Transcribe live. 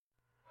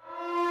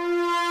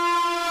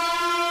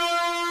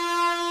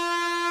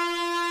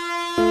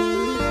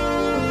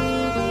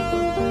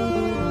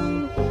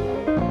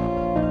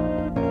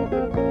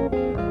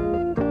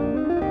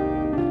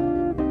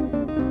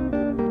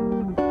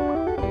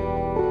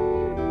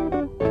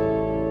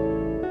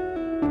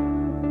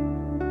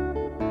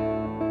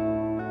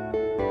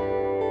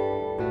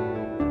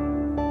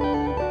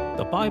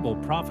Bible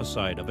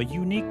prophesied of a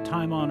unique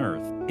time on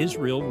earth.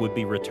 Israel would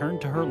be returned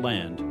to her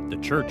land, the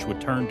church would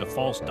turn to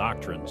false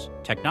doctrines,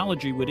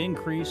 technology would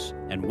increase,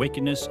 and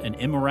wickedness and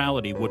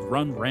immorality would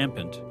run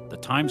rampant. The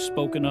time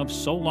spoken of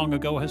so long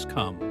ago has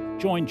come.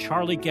 Join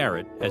Charlie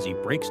Garrett as he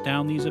breaks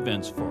down these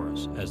events for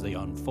us as they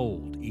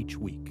unfold each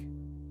week.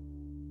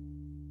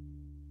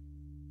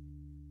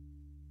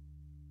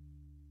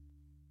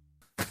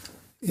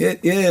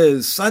 It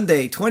is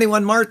Sunday,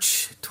 21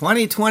 March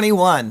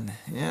 2021,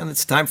 and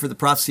it's time for the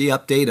prophecy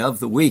update of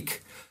the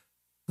week.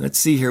 Let's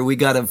see here. We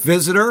got a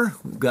visitor.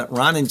 We've got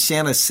Ron and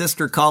Shanna's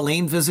sister,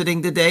 Colleen,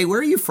 visiting today.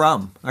 Where are you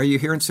from? Are you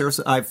here in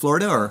Sarasota,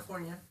 Florida? Or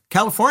California.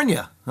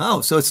 California.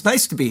 Oh, so it's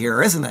nice to be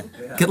here, isn't it?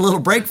 Yeah. Get a little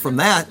break from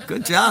that.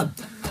 Good job.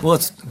 Well,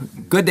 it's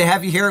good to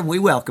have you here, and we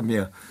welcome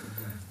you.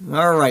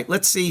 All right,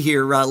 let's see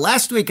here.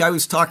 Last week I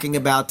was talking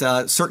about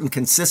certain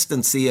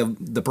consistency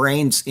of the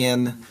brains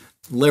in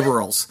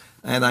liberals.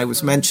 And I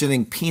was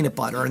mentioning peanut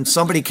butter, and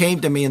somebody came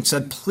to me and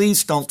said,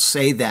 please don't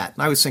say that.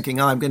 And I was thinking,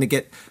 I'm going to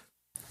get,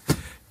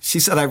 she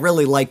said, I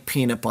really like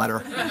peanut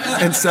butter.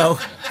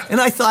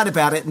 And I thought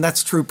about it, and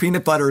that's true.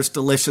 Peanut butter is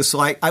delicious. So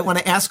I want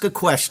to ask a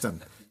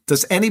question.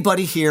 Does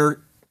anybody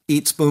here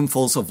eat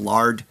spoonfuls of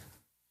lard?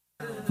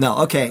 No,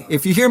 okay.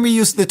 If you hear me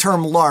use the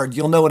term lard,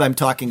 you'll know what I'm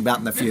talking about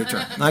in the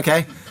future,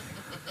 okay?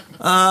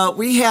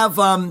 We have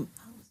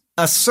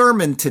a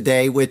sermon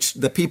today, which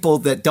the people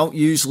that don't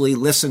usually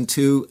listen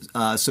to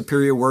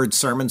Superior Word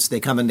sermons,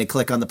 they come and they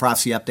click on the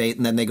prophecy update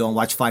and then they go and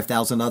watch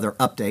 5,000 other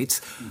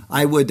updates.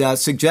 I would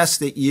suggest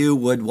that you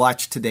would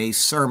watch today's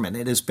sermon.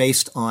 It is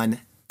based on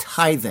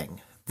tithing.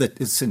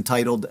 It's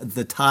entitled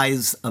The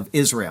Tithes of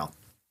Israel.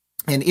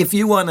 And if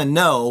you want to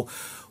know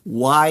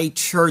why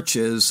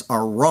churches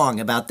are wrong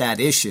about that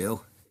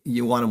issue,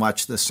 you want to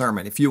watch the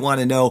sermon. If you want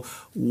to know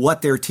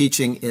what they're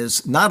teaching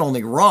is not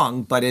only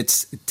wrong, but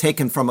it's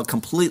taken from a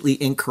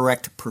completely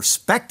incorrect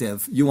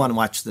perspective, you want to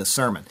watch this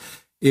sermon.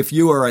 If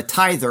you are a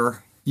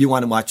tither, you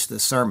want to watch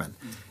this sermon.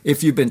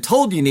 If you've been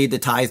told you need to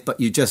tithe,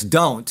 but you just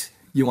don't,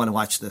 you want to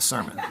watch this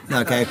sermon,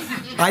 okay?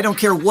 I don't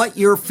care what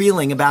you're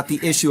feeling about the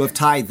issue of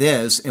tithe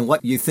is and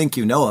what you think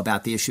you know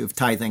about the issue of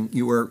tithing.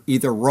 You are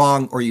either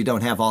wrong or you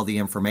don't have all the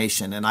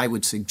information, and I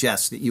would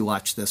suggest that you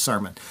watch this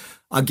sermon.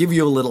 I'll give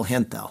you a little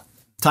hint, though.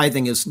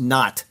 Tithing is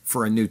not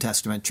for a New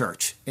Testament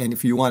church. And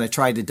if you want to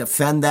try to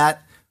defend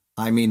that,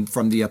 I mean,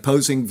 from the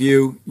opposing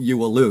view, you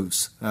will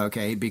lose,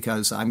 okay?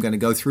 Because I'm going to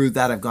go through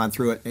that. I've gone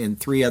through it in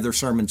 3 other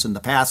sermons in the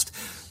past.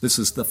 This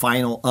is the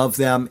final of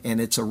them, and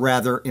it's a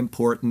rather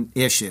important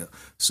issue.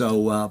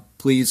 So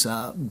please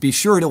be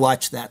sure to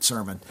watch that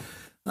sermon.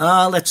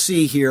 Let's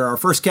see here. Our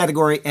first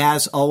category,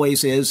 as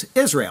always, is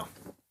Israel.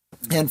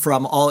 And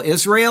from all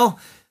Israel,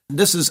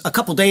 this is a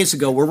couple days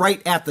ago. We're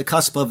right at the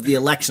cusp of the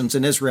elections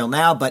in Israel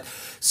now, but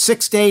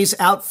 6 days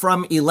out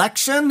from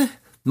election,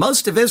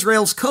 most of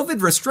Israel's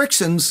COVID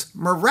restrictions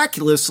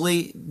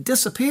miraculously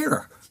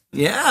disappear.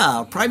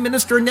 Yeah, Prime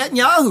Minister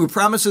Netanyahu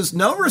promises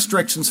no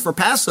restrictions for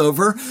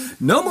Passover,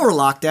 no more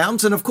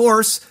lockdowns, and of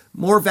course,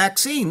 more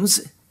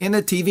vaccines in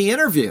a TV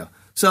interview.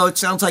 So it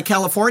sounds like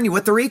California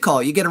with the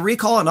recall. You get a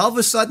recall, and all of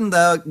a sudden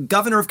the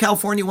governor of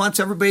California wants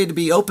everybody to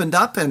be opened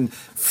up and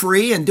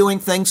free and doing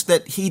things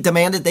that he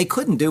demanded they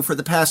couldn't do for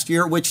the past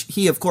year, which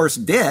he, of course,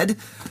 did.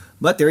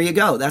 But there you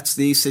go. That's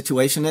the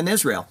situation in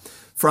Israel.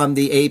 From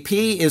the AP,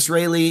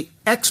 Israeli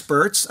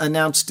experts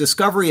announced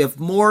discovery of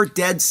more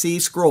Dead Sea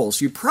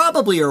Scrolls. You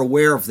probably are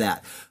aware of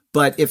that.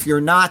 But if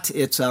you're not,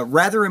 it's a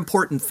rather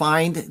important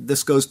find.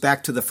 This goes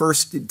back to the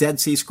first Dead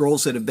Sea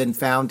Scrolls that have been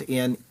found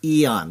in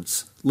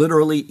eons,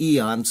 literally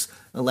eons,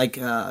 like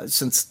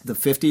since the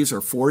 50s or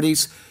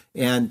 40s.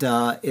 And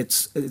it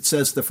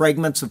says the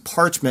fragments of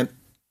parchment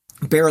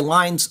bear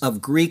lines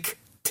of Greek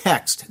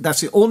text.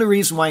 That's the only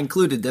reason why I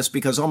included this,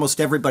 because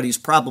almost everybody's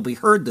probably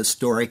heard this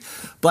story,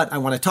 but I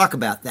want to talk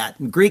about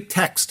that. Greek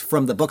text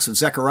from the books of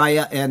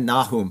Zechariah and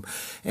Nahum,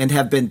 and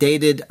have been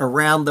dated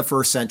around the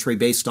 1st century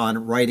based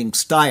on writing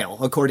style,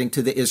 according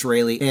to the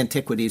Israeli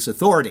Antiquities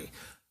Authority.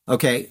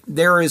 Okay,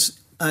 there is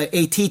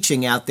a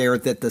teaching out there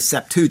that the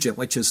Septuagint,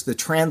 which is the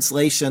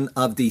translation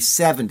of the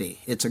 70,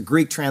 it's a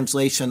Greek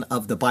translation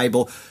of the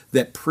Bible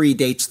that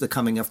predates the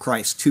coming of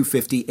Christ.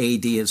 250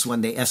 AD is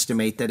when they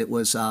estimate that it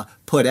was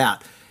put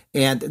out.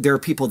 And there are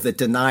people that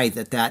deny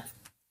that that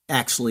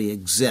actually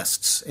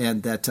exists,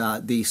 and that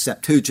the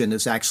Septuagint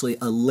is actually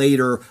a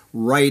later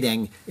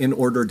writing in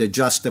order to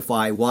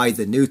justify why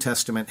the New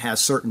Testament has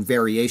certain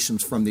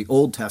variations from the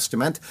Old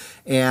Testament.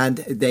 And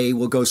they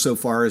will go so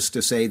far as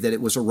to say that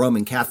it was a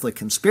Roman Catholic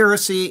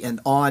conspiracy,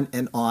 and on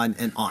and on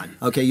and on.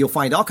 Okay, you'll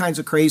find all kinds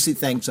of crazy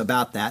things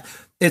about that.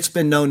 It's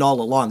been known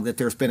all along that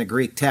there's been a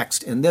Greek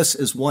text, and this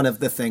is one of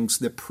the things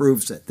that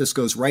proves it. This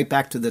goes right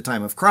back to the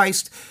time of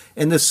Christ,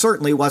 and this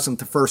certainly wasn't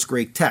the first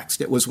Greek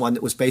text. It was one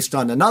that was based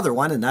on another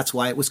one, and that's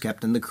why it was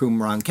kept in the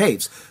Qumran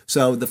caves.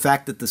 So the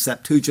fact that the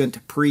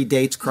Septuagint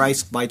predates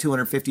Christ by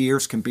 250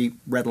 years can be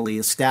readily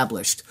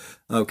established.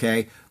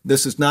 Okay,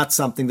 this is not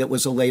something that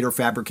was a later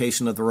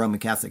fabrication of the Roman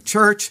Catholic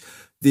Church.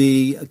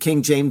 The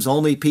King James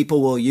only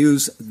people will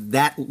use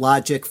that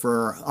logic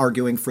for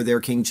arguing for their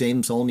King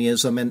James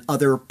onlyism, and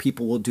other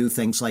people will do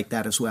things like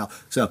that as well.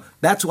 So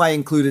that's why I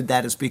included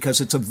that, is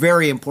because it's a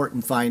very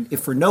important find,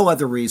 if for no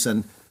other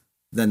reason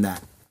than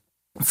that.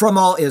 From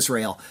All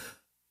Israel.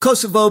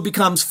 Kosovo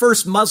becomes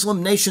first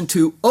Muslim nation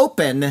to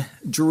open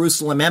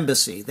Jerusalem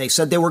embassy. They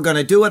said they were going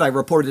to do it. I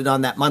reported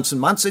on that months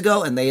and months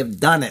ago, and they have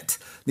done it.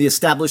 The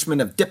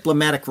establishment of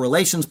diplomatic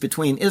relations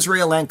between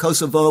Israel and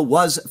Kosovo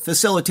was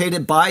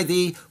facilitated by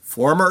the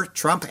former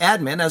Trump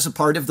admin as a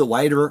part of the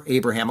wider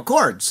Abraham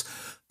Accords.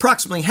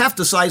 Approximately half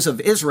the size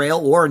of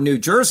Israel or New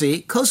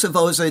Jersey,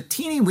 Kosovo is a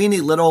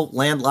teeny-weeny little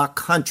landlocked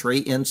country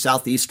in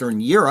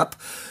southeastern Europe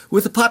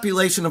with a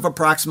population of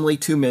approximately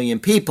 2 million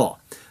people.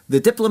 The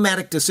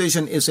diplomatic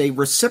decision is a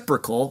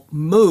reciprocal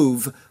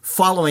move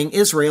following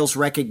Israel's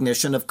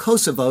recognition of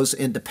Kosovo's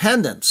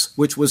independence,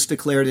 which was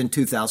declared in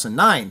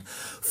 2009.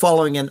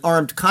 Following an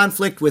armed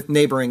conflict with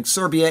neighboring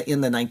Serbia in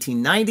the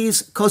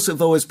 1990s,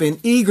 Kosovo has been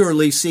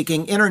eagerly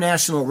seeking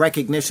international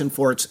recognition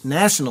for its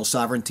national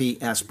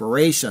sovereignty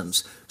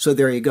aspirations. So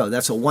there you go.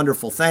 That's a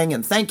wonderful thing.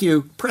 And thank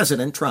you,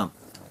 President Trump.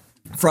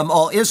 From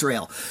All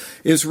Israel.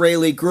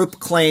 Israeli group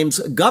claims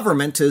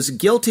government is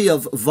guilty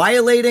of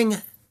violating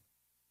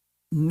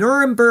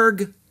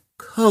Nuremberg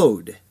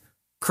Code,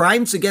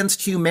 crimes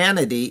against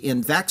humanity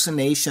in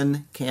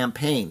vaccination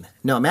campaign.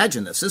 Now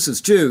imagine this. This is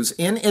Jews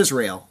in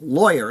Israel,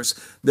 lawyers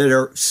that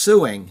are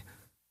suing,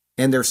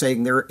 and they're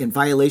saying they're in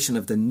violation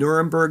of the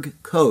Nuremberg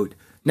Code.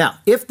 Now,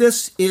 if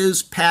this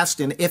is passed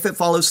and if it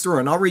follows through,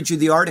 and I'll read you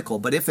the article,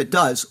 but if it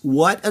does,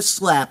 what a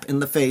slap in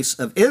the face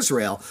of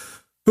Israel,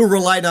 who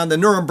relied on the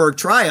Nuremberg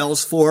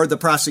trials for the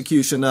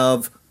prosecution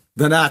of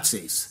the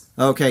Nazis.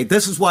 Okay,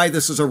 this is why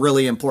this is a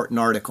really important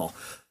article.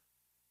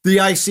 The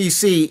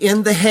ICC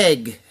in The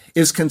Hague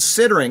is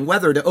considering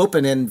whether to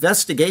open an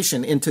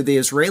investigation into the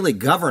Israeli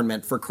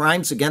government for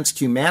crimes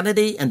against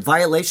humanity and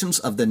violations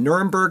of the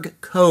Nuremberg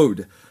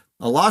Code.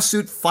 A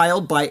lawsuit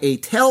filed by a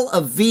Tel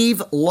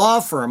Aviv law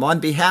firm on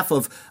behalf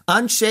of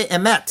Anshe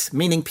Emet,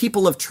 meaning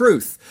people of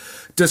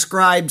truth,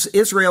 describes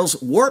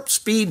Israel's warp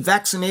speed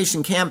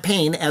vaccination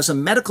campaign as a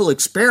medical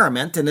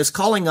experiment and is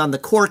calling on the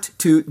court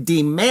to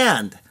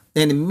demand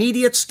an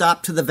immediate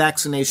stop to the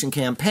vaccination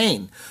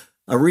campaign,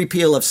 a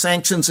repeal of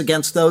sanctions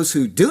against those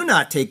who do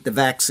not take the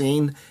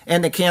vaccine,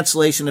 and the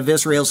cancellation of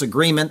Israel's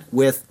agreement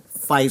with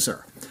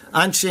Pfizer.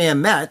 Anshe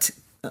Emet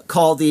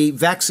called the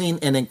vaccine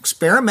an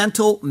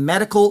experimental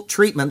medical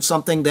treatment,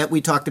 something that we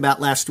talked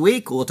about last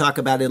week. We'll talk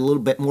about it a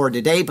little bit more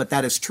today, but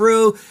that is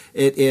true.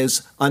 It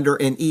is under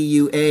an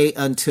EUA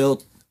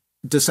until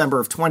December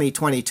of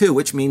 2022,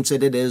 which means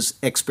that it is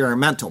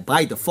experimental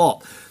by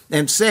default,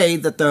 and say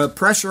that the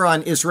pressure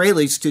on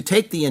Israelis to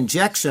take the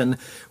injection,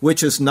 which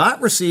has not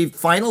received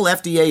final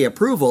FDA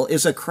approval,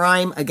 is a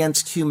crime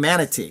against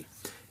humanity.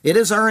 It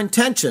is our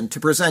intention to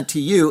present to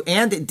you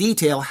and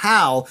detail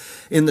how,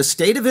 in the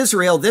state of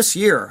Israel this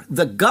year,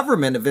 the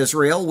government of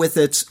Israel, with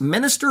its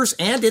ministers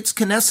and its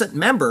Knesset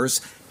members,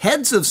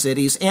 heads of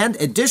cities, and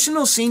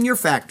additional senior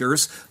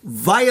factors,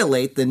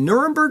 violate the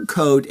Nuremberg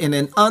Code in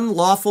an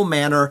unlawful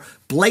manner,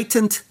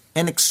 blatant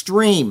and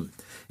extreme.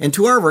 And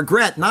to our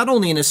regret, not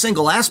only in a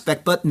single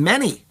aspect, but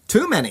many,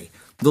 too many.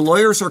 The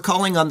lawyers are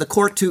calling on the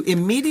court to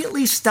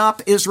immediately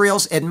stop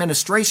Israel's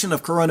administration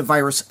of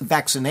coronavirus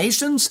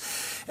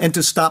vaccinations and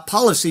to stop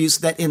policies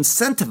that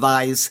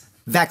incentivize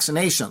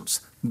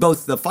vaccinations.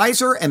 Both the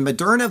Pfizer and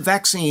Moderna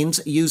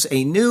vaccines use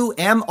a new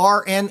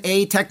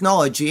mRNA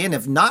technology and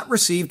have not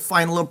received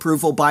final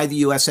approval by the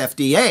U.S.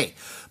 FDA,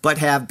 but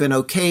have been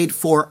okayed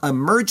for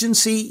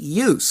emergency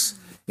use.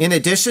 In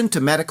addition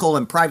to medical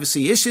and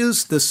privacy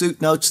issues, the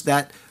suit notes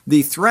that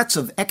the threats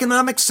of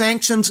economic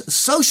sanctions,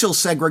 social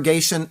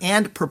segregation,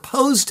 and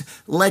proposed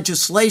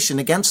legislation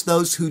against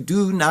those who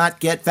do not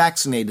get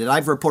vaccinated.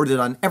 I've reported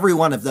on every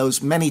one of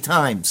those many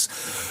times.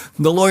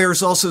 The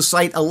lawyers also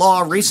cite a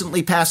law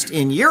recently passed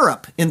in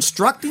Europe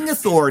instructing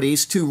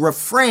authorities to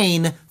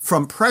refrain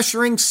from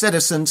pressuring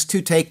citizens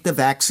to take the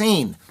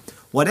vaccine.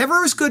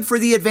 Whatever is good for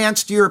the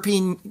advanced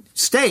European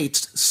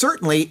states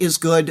certainly is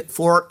good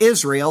for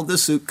Israel, the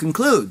suit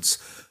concludes.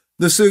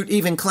 The suit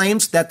even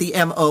claims that the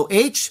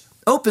MOH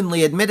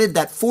openly admitted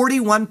that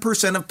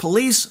 41% of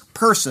police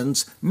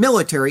persons,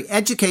 military,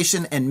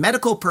 education, and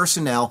medical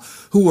personnel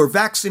who were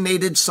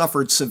vaccinated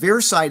suffered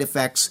severe side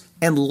effects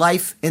and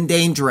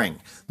life-endangering.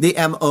 The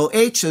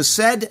MOH has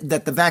said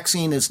that the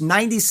vaccine is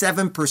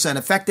 97%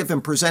 effective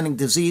in preventing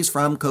disease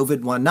from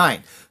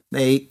COVID-19.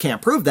 They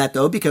can't prove that,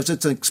 though, because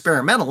it's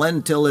experimental.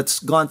 Until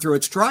it's gone through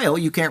its trial,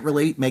 you can't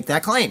really make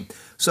that claim.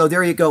 So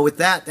there you go with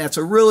that. That's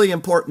a really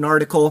important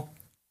article.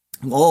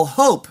 We'll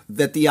hope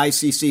that the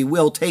ICC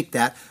will take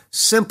that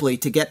simply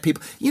to get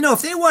people. You know,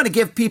 if they want to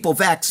give people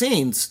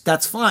vaccines,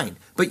 that's fine.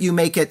 But you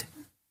make it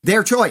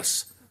their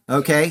choice,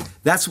 okay?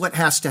 That's what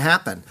has to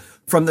happen.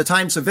 From the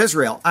Times of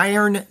Israel,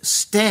 Iron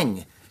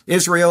Sting.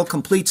 Israel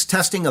completes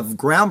testing of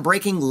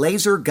groundbreaking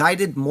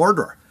laser-guided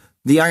mortar.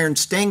 The Iron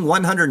Sting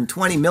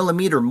 120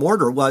 millimeter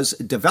mortar was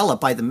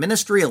developed by the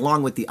ministry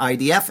along with the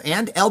IDF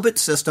and Elbit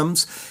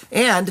Systems,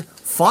 and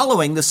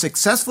following the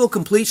successful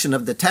completion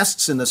of the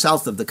tests in the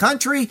south of the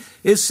country,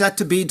 is set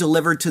to be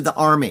delivered to the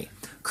Army.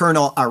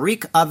 Colonel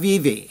Arik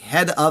Avivi,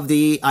 head of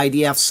the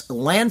IDF's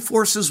Land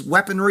Forces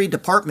Weaponry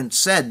Department,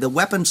 said the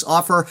weapons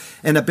offer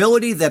an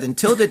ability that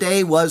until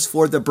today was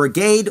for the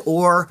brigade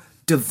or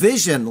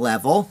division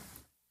level,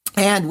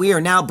 and we are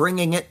now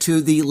bringing it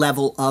to the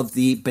level of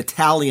the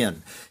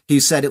battalion. He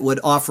said it would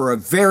offer a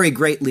very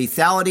great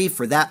lethality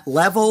for that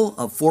level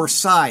of force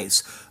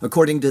size.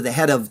 According to the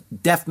head of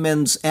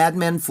DEFMIN's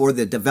admin for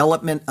the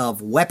development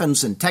of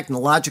weapons and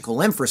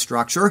technological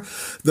infrastructure,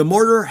 the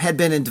mortar had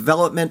been in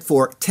development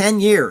for 10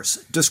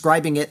 years,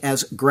 describing it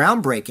as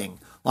groundbreaking.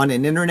 On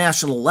an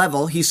international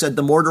level, he said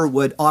the mortar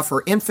would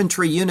offer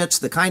infantry units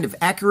the kind of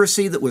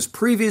accuracy that was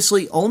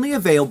previously only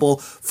available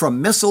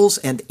from missiles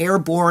and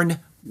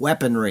airborne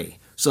weaponry.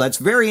 So that's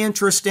very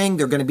interesting.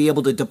 They're going to be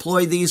able to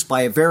deploy these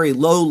by a very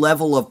low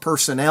level of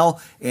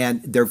personnel,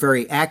 and they're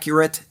very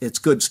accurate. It's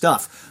good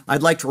stuff.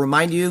 I'd like to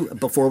remind you,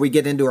 before we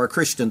get into our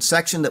Christian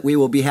section, that we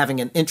will be having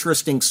an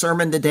interesting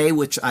sermon today,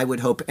 which I would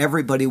hope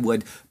everybody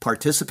would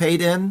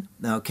participate in.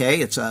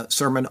 Okay, it's a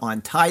sermon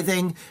on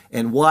tithing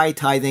and why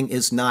tithing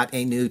is not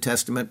a New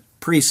Testament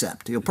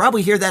precept. You'll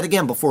probably hear that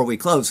again before we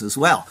close as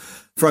well.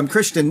 From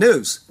Christian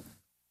News,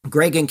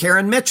 Greg and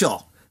Karen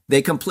Mitchell.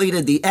 They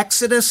completed the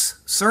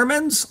Exodus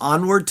sermons,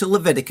 onward to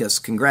Leviticus.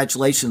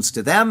 Congratulations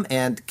to them.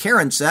 And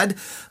Karen said,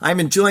 I'm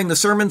enjoying the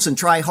sermons and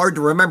try hard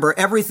to remember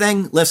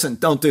everything. Listen,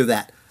 don't do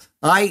that.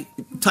 I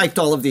typed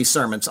all of these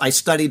sermons. I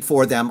studied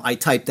for them. I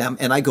typed them,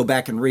 and I go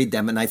back and read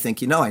them, and I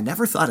think, I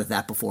never thought of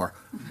that before.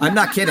 I'm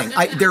not kidding.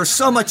 There's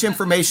so much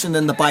information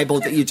in the Bible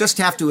that you just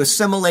have to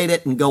assimilate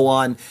it and go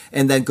on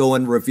and then go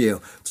and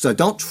review. So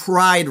don't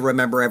try to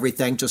remember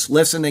everything. Just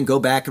listen and go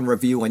back and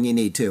review when you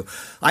need to.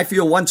 I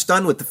feel once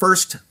done with the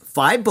first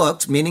 5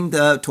 books, meaning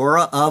the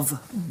Torah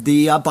of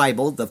the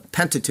Bible, the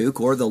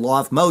Pentateuch, or the Law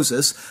of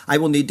Moses, I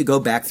will need to go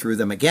back through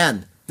them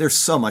again. There's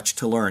so much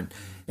to learn.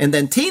 And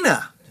then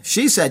Tina,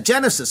 she said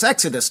Genesis,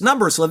 Exodus,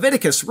 Numbers,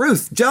 Leviticus,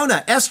 Ruth,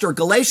 Jonah, Esther,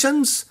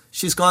 Galatians.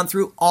 She's gone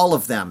through all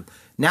of them.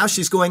 Now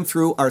she's going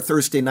through our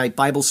Thursday night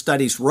Bible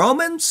studies,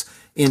 Romans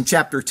in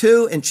chapter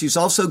 2, and she's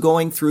also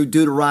going through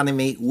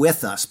Deuteronomy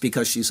with us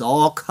because she's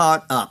all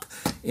caught up.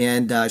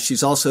 And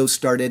she's also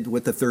started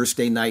with the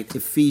Thursday night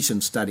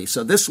Ephesians study.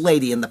 So this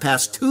lady in the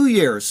past 2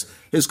 years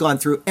has gone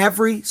through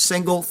every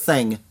single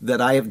thing that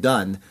I have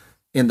done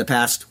in the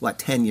past,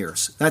 10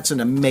 years. That's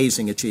an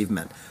amazing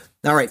achievement.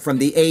 All right, from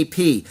the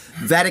AP,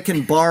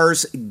 Vatican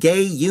bars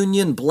gay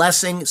union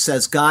blessing,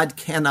 says God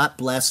cannot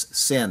bless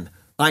sin.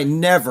 I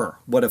never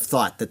would have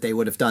thought that they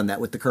would have done that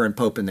with the current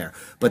pope in there.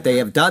 But they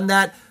have done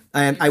that,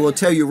 and I will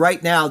tell you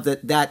right now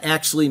that that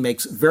actually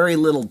makes very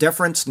little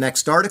difference.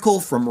 Next article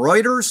from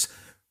Reuters.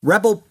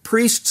 Rebel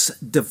priests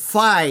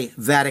defy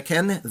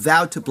Vatican,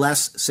 vow to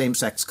bless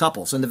same-sex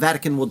couples. And the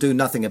Vatican will do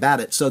nothing about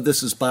it, so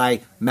this is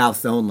by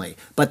mouth only.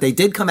 But they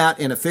did come out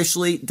and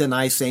officially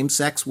deny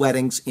same-sex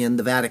weddings in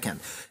the Vatican.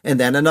 And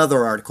then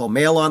another article,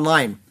 Mail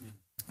Online.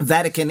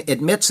 Vatican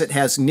admits it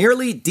has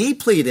nearly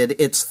depleted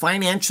its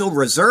financial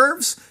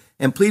reserves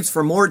and pleads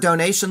for more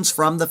donations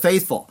from the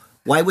faithful.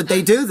 Why would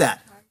they do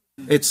that?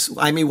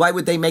 Why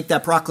would they make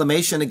that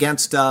proclamation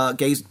against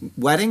gay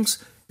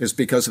weddings? Is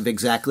because of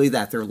exactly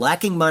that. They're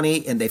lacking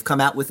money, and they've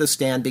come out with a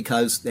stand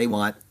because they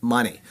want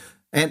money.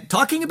 And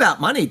talking about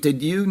money,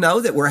 did you know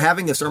that we're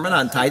having a sermon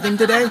on tithing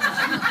today?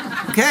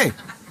 Okay.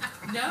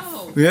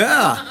 No.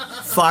 Yeah.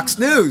 Fox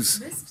News.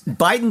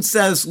 Biden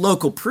says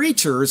local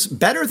preachers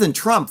better than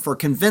Trump for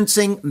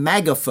convincing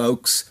MAGA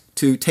folks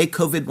to take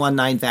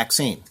COVID-19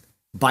 vaccine.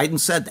 Biden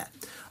said that.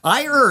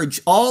 I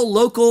urge all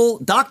local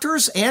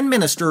doctors and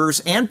ministers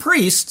and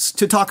priests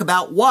to talk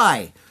about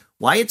why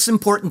it's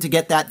important to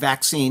get that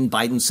vaccine,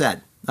 Biden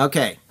said.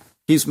 Okay,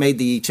 he's made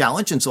the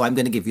challenge, and so I'm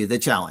going to give you the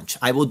challenge.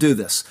 I will do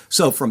this.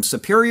 So from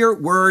Superior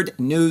Word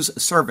News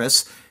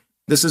Service,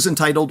 this is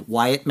entitled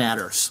Why It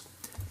Matters.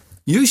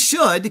 You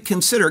should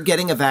consider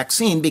getting a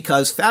vaccine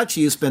because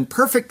Fauci has been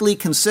perfectly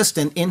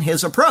consistent in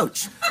his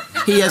approach.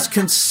 He has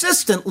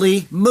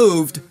consistently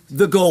moved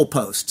the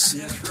goalposts.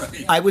 That's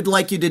right. I would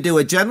like you to do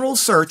a general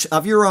search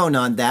of your own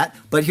on that,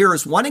 but here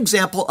is one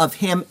example of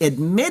him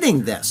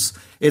admitting this.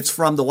 It's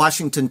from the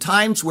Washington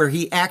Times, where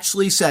he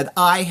actually said,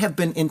 I have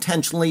been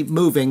intentionally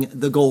moving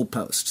the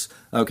goalposts.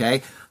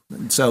 Okay?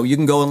 So you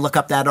can go and look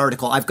up that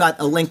article. I've got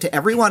a link to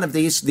every one of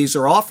these. These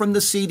are all from the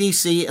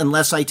CDC,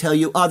 unless I tell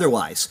you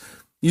otherwise.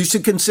 You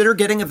should consider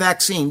getting a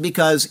vaccine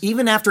because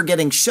even after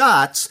getting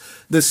shots,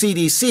 the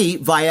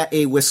CDC, via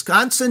a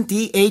Wisconsin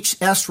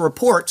DHS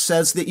report,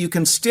 says that you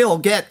can still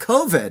get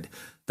COVID.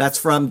 That's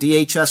from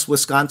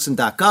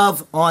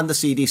dhswisconsin.gov on the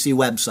CDC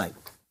website.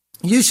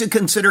 You should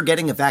consider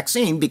getting a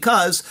vaccine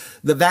because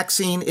the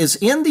vaccine is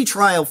in the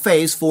trial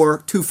phase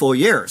for 2 full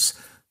years.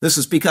 This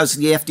is because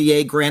the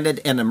FDA granted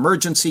an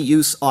emergency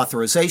use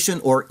authorization,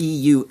 or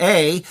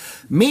EUA,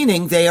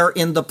 meaning they are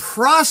in the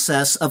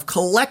process of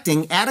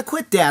collecting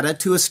adequate data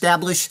to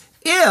establish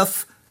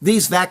if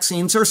these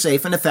vaccines are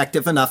safe and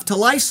effective enough to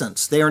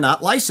license. They are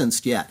not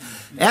licensed yet.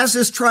 As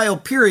this trial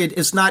period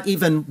is not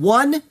even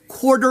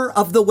 1/4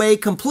 of the way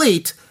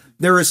complete,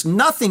 there is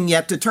nothing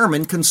yet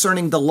determined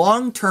concerning the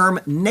long-term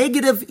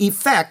negative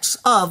effects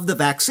of the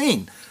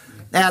vaccine.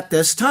 At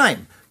this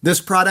time,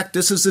 this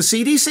is the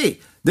CDC.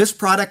 This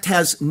product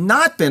has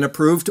not been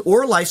approved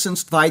or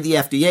licensed by the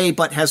FDA,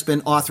 but has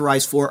been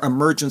authorized for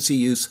emergency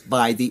use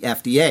by the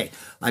FDA.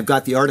 I've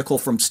got the article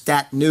from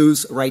Stat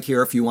News right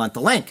here if you want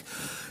the link.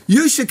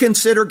 You should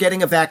consider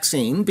getting a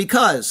vaccine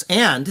because,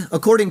 and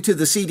according to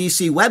the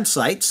CDC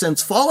website,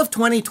 since fall of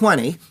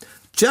 2020,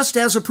 just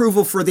as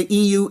approval for the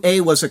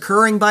EUA was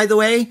occurring, by the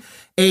way,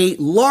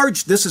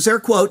 this is their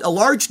quote, a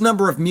large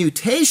number of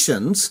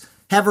mutations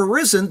have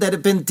arisen that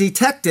have been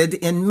detected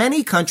in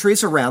many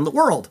countries around the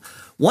world.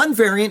 One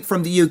variant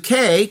from the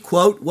UK,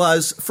 quote,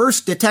 was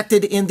first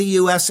detected in the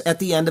US at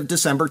the end of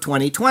December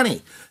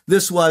 2020.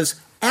 This was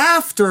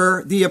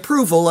after the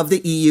approval of the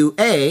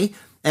EUA.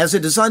 As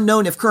it is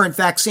unknown if current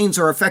vaccines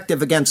are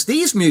effective against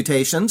these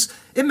mutations,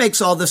 it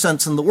makes all the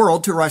sense in the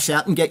world to rush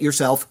out and get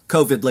yourself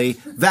COVIDly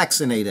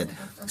vaccinated.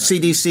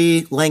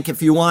 CDC link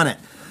if you want it.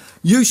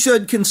 You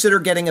should consider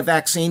getting a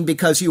vaccine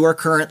because you are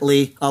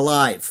currently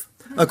alive.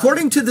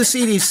 According to the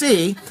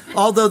CDC,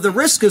 although the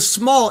risk is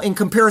small in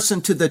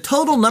comparison to the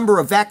total number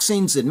of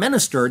vaccines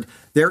administered,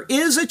 there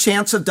is a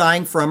chance of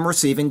dying from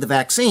receiving the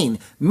vaccine,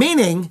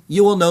 meaning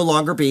you will no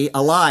longer be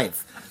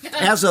alive.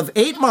 As of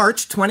 8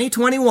 March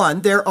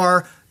 2021, there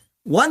are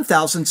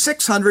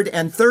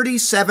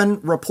 1,637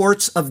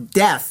 reports of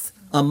death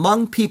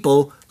among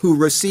people who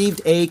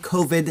received a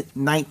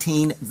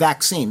COVID-19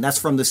 vaccine. That's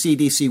from the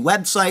CDC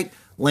website,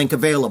 link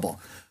available.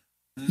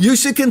 You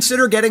should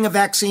consider getting a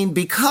vaccine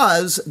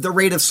because the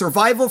rate of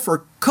survival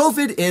for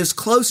COVID is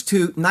close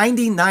to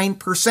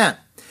 99%.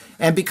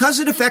 And because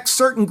it affects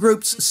certain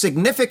groups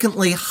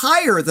significantly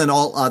higher than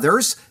all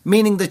others,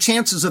 meaning the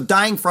chances of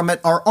dying from it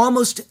are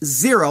almost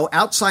zero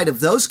outside of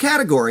those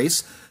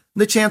categories,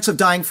 the chance of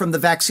dying from the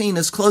vaccine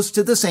is close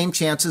to the same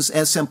chances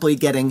as simply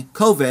getting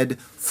COVID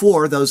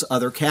for those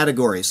other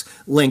categories.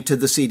 Link to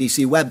the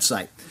CDC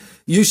website.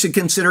 You should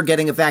consider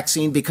getting a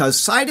vaccine because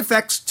side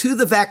effects to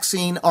the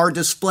vaccine are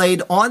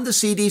displayed on the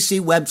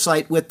CDC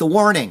website with the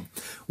warning.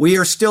 We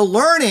are still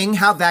learning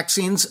how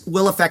vaccines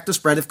will affect the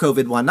spread of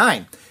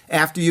COVID-19.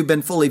 After you've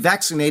been fully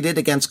vaccinated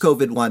against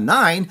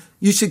COVID-19,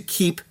 you should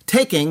keep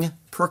taking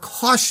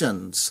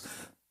precautions.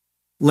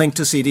 Link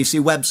to CDC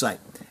website.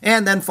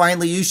 And then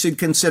finally, you should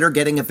consider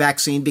getting a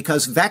vaccine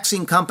because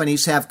vaccine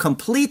companies have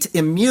complete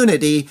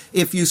immunity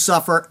if you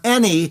suffer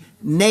any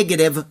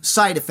negative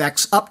side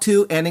effects up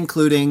to and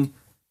including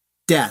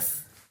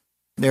death.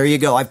 There you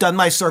go. I've done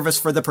my service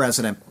for the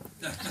president.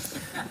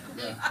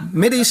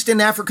 Mideast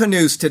and Africa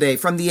news today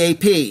from the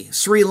AP.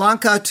 Sri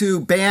Lanka to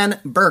ban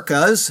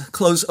burqas,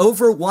 close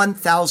over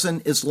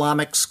 1,000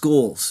 Islamic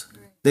schools.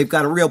 They've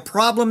got a real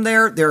problem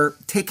there. They're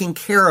taking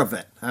care of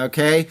it,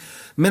 okay?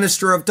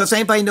 Does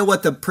anybody know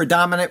what the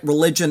predominant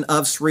religion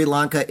of Sri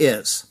Lanka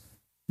is?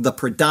 The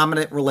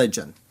predominant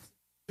religion.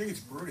 I think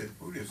it's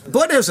Buddhism.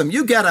 Buddhism.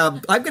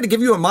 I'm going to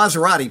give you a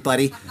Maserati,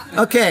 buddy.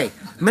 Okay.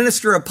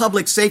 Minister of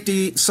Public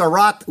Safety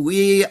Sarat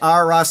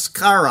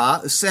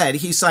Wiaraskara said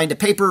he signed a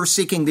paper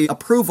seeking the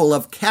approval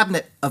of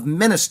Cabinet of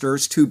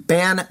Ministers to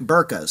ban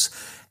burqas,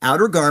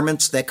 outer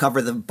garments that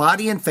cover the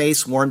body and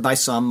face worn by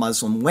some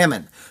Muslim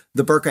women.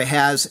 The burqa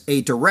has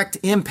a direct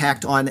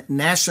impact on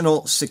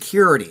national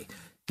security.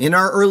 In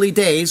our early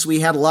days, we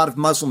had a lot of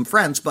Muslim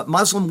friends, but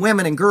Muslim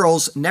women and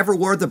girls never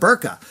wore the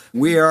burqa.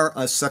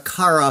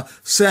 Wiaraskara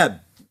said,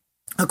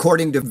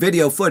 according to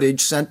video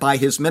footage sent by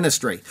his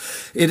ministry.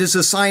 It is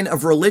a sign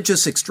of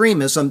religious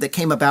extremism that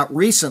came about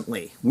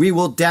recently. We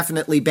will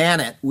definitely ban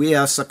it.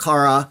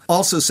 Wiaraskara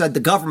also said the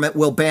government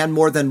will ban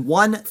more than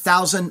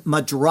 1,000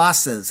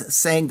 madrasas,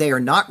 saying they are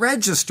not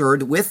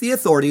registered with the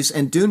authorities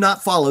and do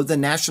not follow the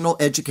national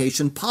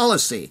education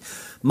policy.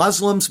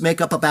 Muslims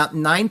make up about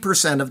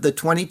 9% of the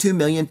 22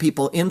 million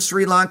people in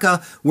Sri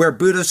Lanka, where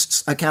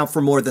Buddhists account for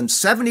more than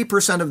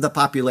 70% of the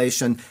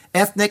population.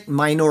 Ethnic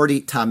minority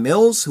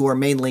Tamils, who are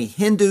mainly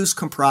Hindus,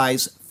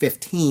 comprise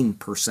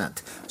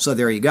 15%. So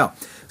there you go.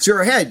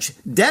 Zero Hedge.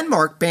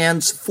 Denmark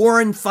bans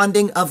foreign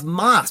funding of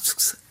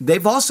mosques.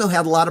 They've also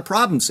had a lot of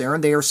problems there,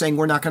 and they are saying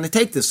we're not going to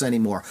take this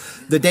anymore.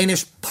 The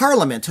Danish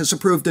parliament has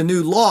approved a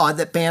new law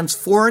that bans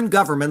foreign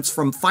governments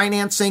from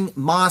financing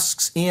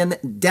mosques in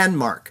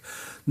Denmark.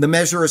 The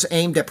measure is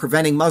aimed at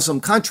preventing Muslim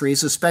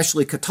countries,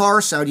 especially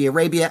Qatar, Saudi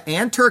Arabia,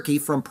 and Turkey,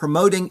 from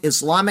promoting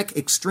Islamic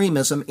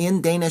extremism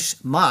in Danish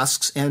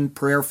mosques and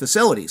prayer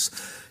facilities.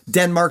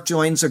 Denmark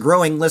joins a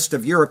growing list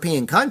of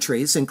European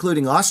countries,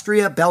 including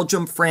Austria,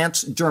 Belgium,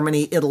 France,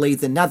 Germany, Italy,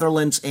 the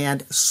Netherlands,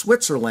 and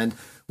Switzerland,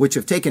 which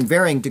have taken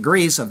varying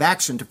degrees of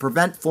action to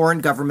prevent foreign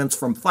governments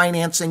from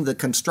financing the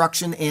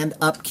construction and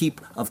upkeep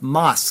of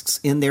mosques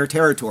in their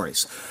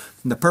territories.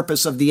 And the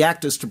purpose of the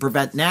act is to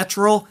prevent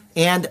natural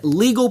and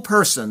legal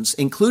persons,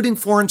 including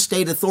foreign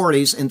state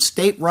authorities and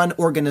state-run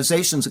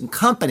organizations and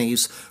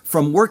companies,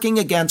 from working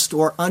against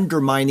or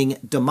undermining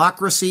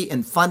democracy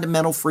and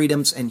fundamental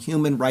freedoms and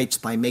human rights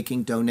by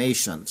making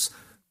donations.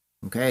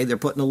 Okay, they're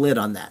putting a lid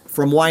on that.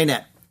 From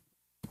Ynet,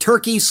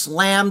 Turkey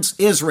slams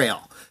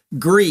Israel,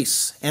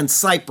 Greece, and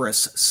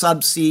Cyprus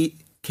subsea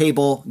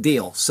cable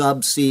deal.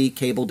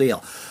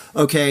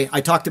 Okay,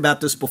 I talked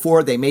about this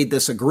before. They made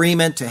this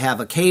agreement to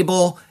have a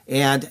cable,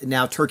 and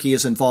now Turkey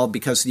is involved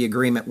because the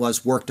agreement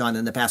was worked on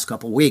in the past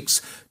couple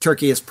weeks.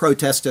 Turkey has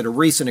protested a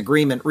recent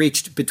agreement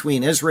reached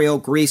between Israel,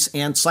 Greece,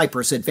 and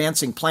Cyprus,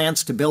 advancing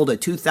plans to build a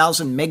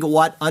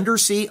 2,000-megawatt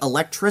undersea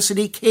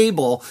electricity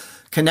cable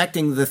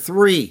connecting the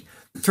three.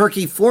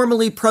 Turkey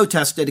formally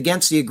protested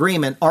against the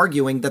agreement,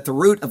 arguing that the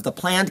route of the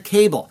planned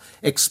cable,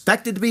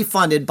 expected to be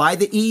funded by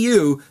the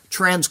EU,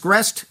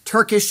 transgressed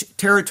Turkish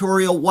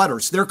territorial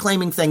waters. They're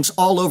claiming things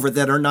all over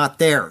that are not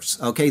theirs.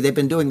 Okay, they've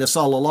been doing this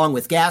all along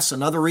with gas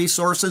and other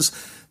resources.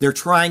 They're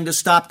trying to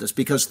stop this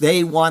because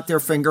they want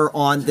their finger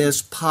on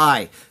this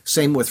pie.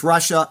 Same with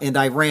Russia and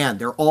Iran.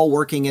 They're all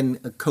working in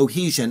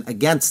cohesion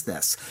against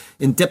this.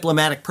 In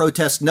diplomatic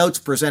protest notes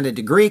presented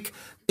to Greek,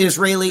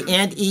 Israeli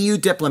and EU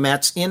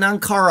diplomats in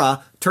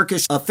Ankara,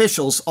 Turkish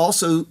officials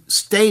also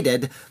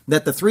stated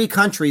that the three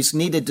countries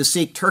needed to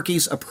seek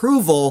Turkey's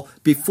approval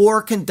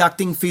before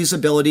conducting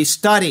feasibility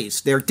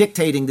studies. They're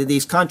dictating to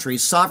these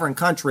countries, sovereign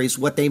countries,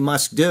 what they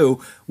must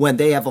do when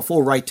they have a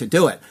full right to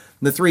do it.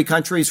 The three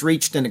countries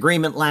reached an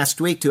agreement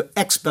last week to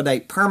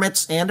expedite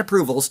permits and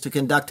approvals to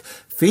conduct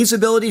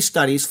feasibility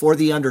studies for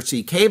the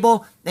undersea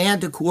cable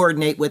and to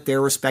coordinate with their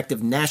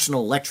respective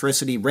national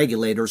electricity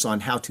regulators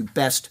on how to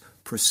best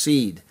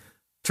proceed.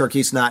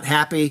 Turkey's not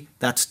happy.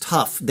 That's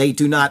tough. They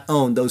do not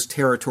own those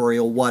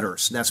territorial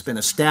waters. That's been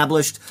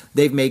established.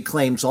 They've made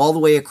claims all the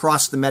way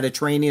across the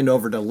Mediterranean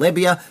over to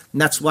Libya, and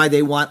that's why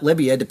they want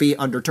Libya to be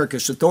under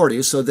Turkish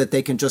authorities so that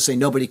they can just say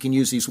nobody can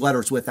use these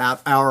waters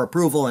without our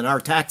approval and our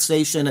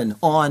taxation and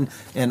on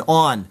and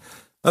on.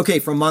 Okay,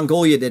 from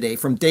Mongolia today,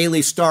 from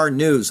Daily Star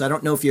News. I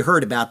don't know if you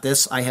heard about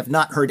this. I have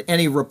not heard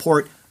any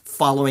report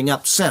following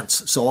up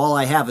since, so all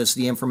I have is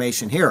the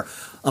information here.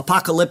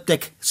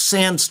 Apocalyptic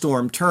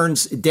sandstorm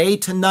turns day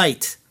to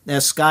night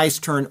as skies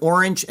turn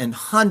orange and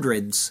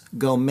hundreds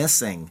go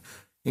missing.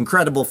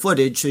 Incredible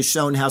footage has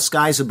shown how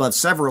skies above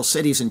several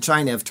cities in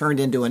China have turned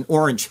into an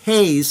orange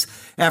haze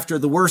after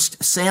the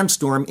worst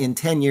sandstorm in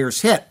 10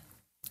 years hit.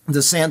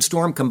 The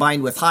sandstorm,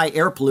 combined with high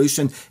air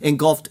pollution,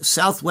 engulfed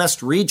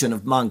southwest region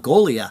of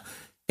Mongolia,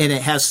 and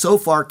it has so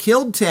far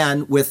killed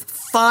 10 with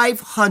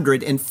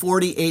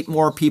 548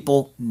 more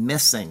people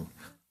missing.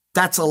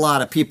 That's a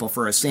lot of people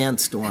for a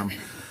sandstorm.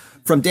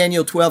 From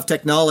Daniel 12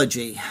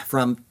 Technology,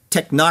 from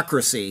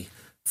Technocracy,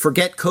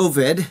 forget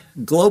COVID,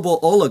 global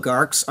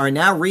oligarchs are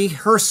now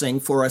rehearsing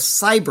for a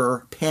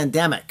cyber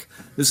pandemic.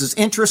 This is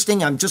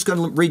interesting. I'm just going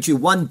to read you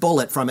one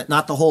bullet from it,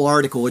 not the whole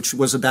article, which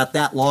was about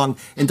that long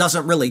and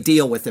doesn't really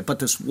deal with it, but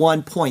this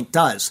one point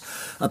does.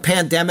 A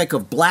pandemic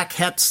of black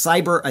hat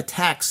cyber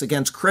attacks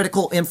against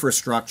critical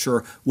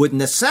infrastructure would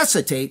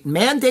necessitate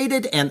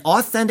mandated and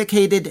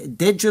authenticated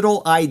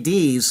digital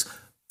IDs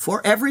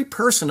for every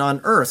person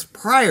on Earth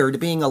prior to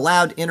being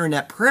allowed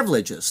internet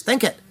privileges.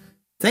 Think it.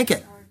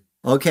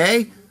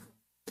 Okay?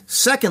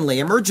 Secondly,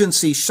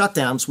 emergency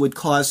shutdowns would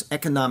cause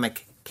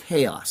economic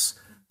chaos.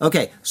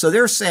 Okay, so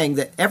they're saying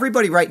that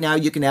everybody right now,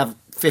 you can have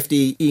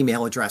 50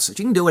 email addresses.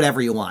 You can do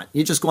whatever you want.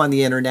 You just go on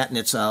the internet and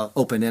it's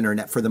open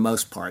internet for the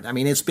most part. I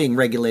mean, it's being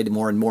regulated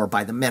more and more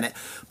by the minute.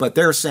 But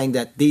they're saying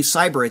that these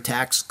cyber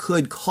attacks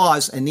could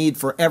cause a need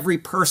for every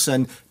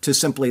person to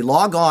simply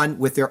log on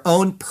with their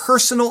own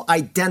personal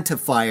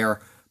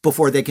identifier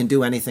before they can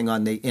do anything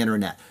on the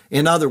internet.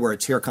 In other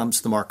words, here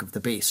comes the mark of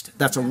the beast.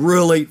 That's a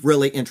really,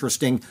 really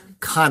interesting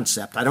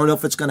concept. I don't know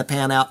if it's going to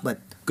pan out, but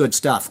good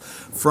stuff.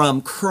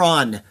 From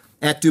Kron,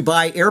 at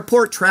Dubai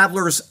airport,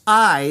 travelers'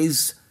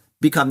 eyes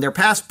become their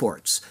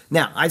passports.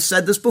 Now, I've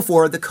said this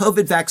before, the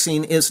COVID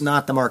vaccine is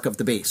not the mark of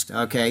the beast,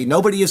 okay?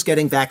 Nobody is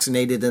getting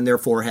vaccinated in their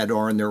forehead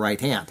or in their right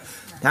hand.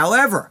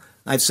 However,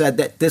 I've said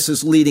that this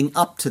is leading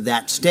up to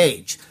that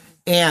stage.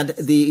 And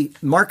the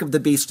mark of the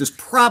beast is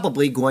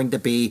probably going to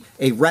be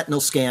a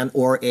retinal scan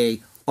or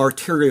a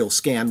arterial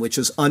scan, which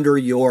is under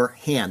your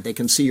hand. They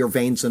can see your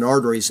veins and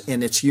arteries,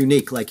 and it's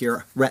unique, like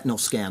your retinal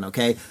scan,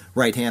 okay?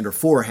 Right hand or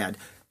forehead.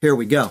 Here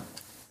we go.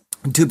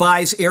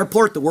 Dubai's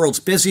airport, the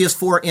world's busiest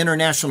for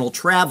international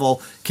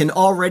travel, can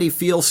already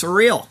feel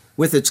surreal.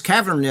 With its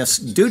cavernous,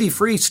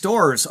 duty-free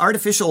stores,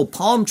 artificial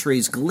palm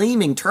trees,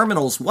 gleaming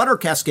terminals, water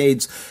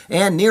cascades,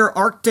 and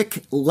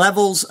near-Arctic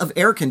levels of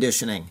air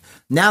conditioning.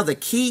 Now the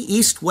key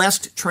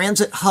east-west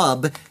transit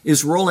hub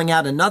is rolling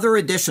out another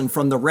addition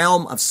from the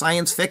realm of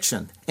science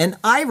fiction, an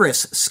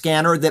iris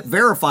scanner that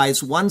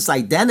verifies one's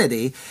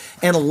identity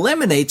and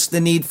eliminates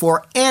the need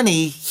for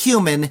any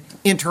human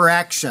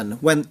interaction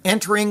when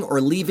entering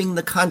or leaving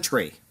the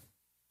country.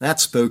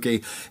 That's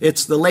spooky.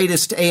 It's the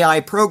latest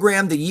AI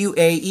program the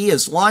UAE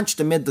has launched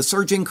amid the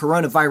surging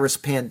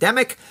coronavirus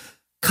pandemic.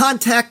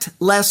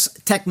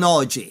 Contactless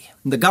technology.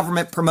 The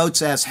government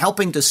promotes as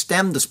helping to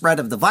stem the spread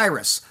of the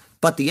virus,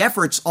 but the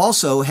efforts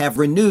also have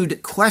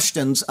renewed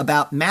questions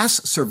about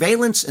mass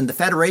surveillance in the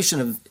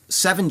Federation of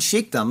Seven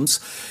Sheikdoms,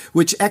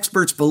 which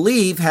experts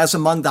believe has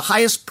among the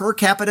highest per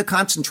capita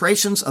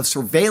concentrations of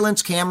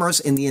surveillance cameras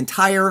in the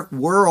entire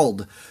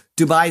world.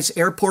 Dubai's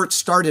airport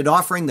started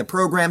offering the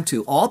program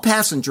to all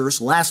passengers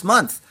last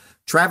month.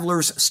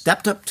 Travelers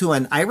stepped up to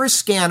an iris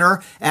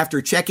scanner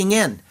after checking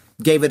in,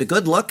 gave it a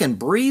good look, and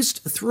breezed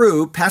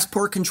through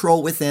passport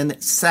control within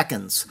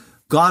seconds.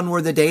 Gone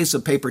were the days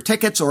of paper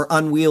tickets or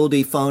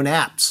unwieldy phone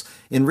apps.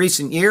 In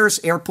recent years,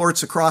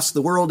 airports across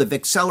the world have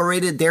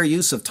accelerated their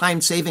use of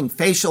time-saving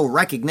facial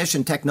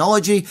recognition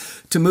technology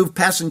to move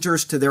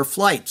passengers to their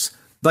flights.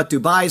 But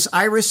Dubai's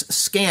iris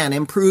scan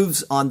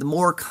improves on the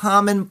more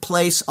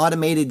commonplace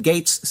automated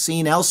gates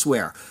seen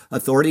elsewhere,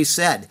 authorities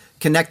said,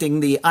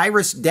 connecting the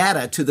iris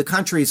data to the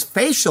country's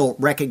facial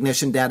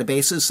recognition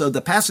databases so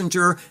the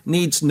passenger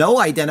needs no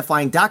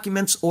identifying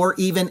documents or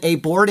even a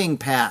boarding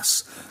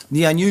pass.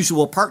 The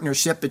unusual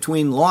partnership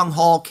between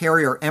long-haul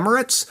carrier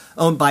Emirates,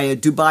 owned by a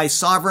Dubai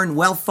sovereign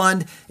wealth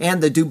fund,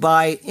 and the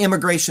Dubai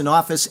Immigration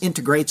Office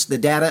integrates the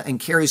data and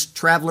carries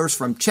travelers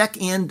from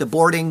check-in to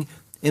boarding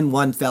in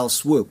one fell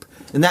swoop.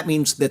 And that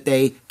means that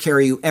they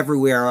carry you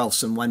everywhere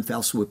else in one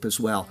fell swoop as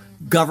well.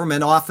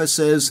 Government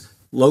offices,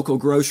 local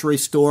grocery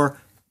store,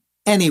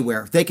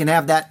 anywhere. They can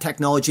have that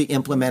technology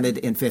implemented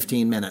in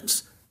 15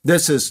 minutes.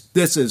 This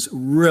is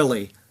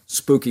really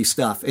spooky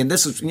stuff. And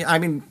this is,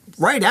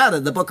 right out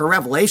of the book of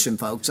Revelation,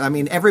 folks.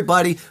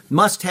 Everybody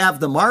must have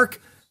the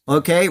mark,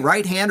 okay,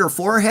 right hand or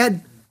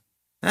forehead.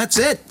 That's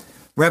it.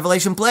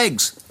 Revelation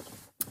plagues.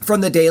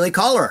 From the Daily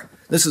Caller.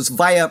 This is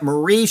via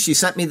Marie. She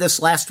sent me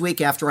this last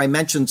week after I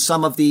mentioned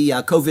some of the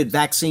COVID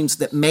vaccines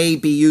that may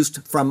be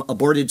used from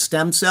aborted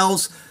stem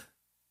cells.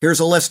 Here's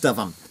a list of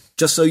them,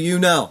 just so you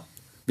know,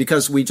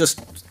 because we just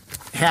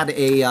had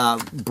a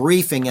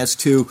briefing as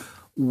to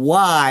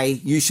why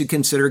you should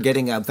consider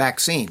getting a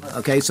vaccine.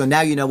 Okay, so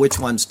now you know which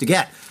ones to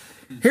get.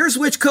 Here's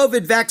which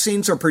COVID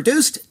vaccines are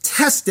produced,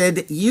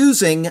 tested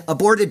using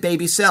aborted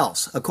baby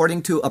cells,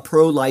 according to a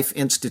pro-life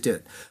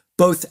institute.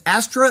 Both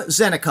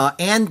AstraZeneca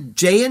and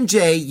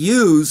J&J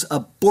use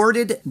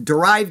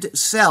aborted-derived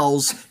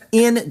cells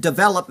in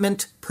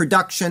development,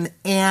 production,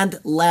 and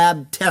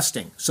lab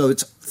testing. So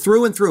it's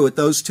through and through with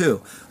those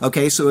two.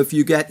 Okay, so if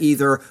you get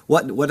either,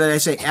 what did I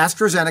say,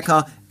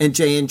 AstraZeneca and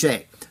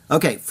J&J.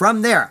 Okay,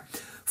 from there,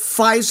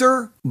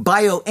 Pfizer,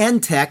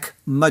 BioNTech,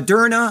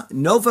 Moderna,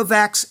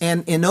 Novavax,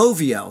 and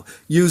Inovio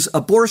use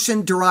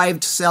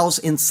abortion-derived cells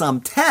in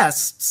some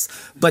tests,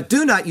 but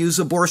do not use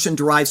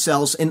abortion-derived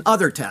cells in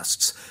other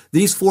tests.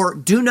 These four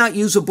do not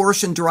use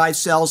abortion-derived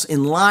cells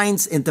in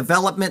lines in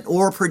development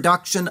or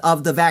production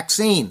of the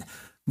vaccine.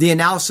 The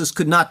analysis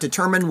could not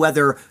determine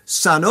whether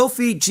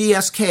Sanofi,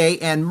 GSK,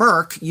 and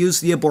Merck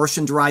use the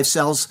abortion-derived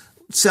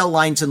cell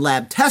lines in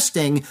lab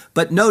testing,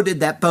 but noted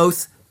that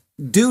both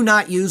do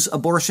not use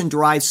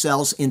abortion-derived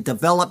cells in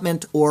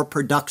development or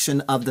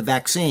production of the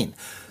vaccine.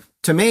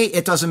 To me,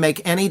 it doesn't make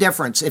any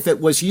difference. If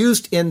it was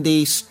used in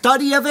the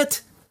study of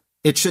it,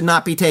 it should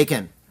not be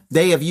taken.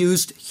 They have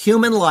used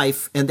human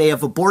life, and they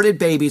have aborted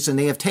babies, and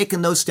they have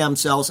taken those stem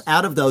cells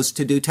out of those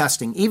to do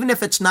testing. Even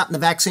if it's not in the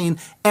vaccine,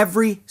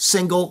 every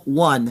single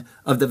one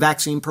of the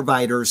vaccine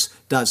providers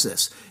does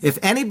this. If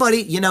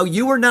anybody,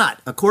 you are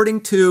not,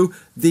 according to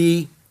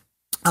the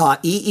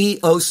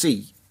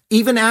EEOC,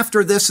 even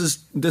after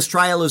this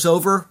trial is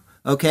over,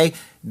 okay,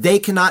 they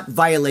cannot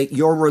violate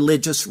your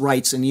religious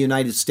rights in the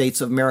United States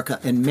of America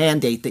and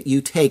mandate that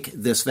you take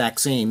this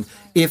vaccine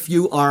if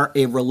you are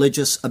a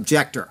religious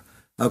objector.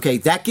 Okay,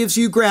 that gives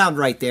you ground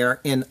right there.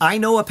 And I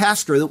know a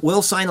pastor that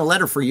will sign a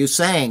letter for you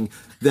saying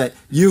that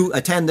you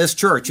attend this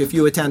church, if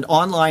you attend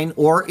online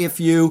or if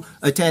you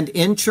attend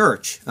in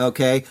church,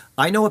 okay?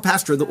 I know a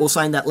pastor that will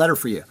sign that letter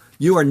for you.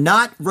 You are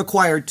not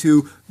required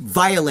to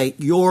violate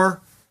your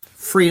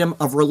freedom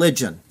of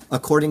religion,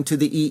 according to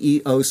the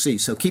EEOC.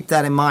 So keep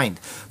that in mind.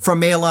 From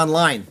Mail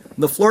Online,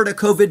 the Florida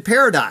COVID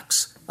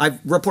paradox. I've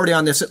reported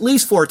on this at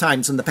least 4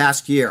 times in the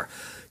past year.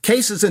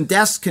 Cases and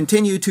deaths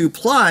continue to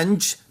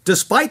plunge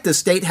despite the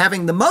state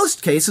having the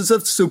most cases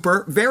of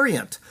super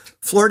variant.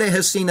 Florida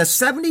has seen a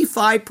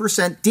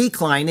 75%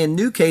 decline in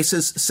new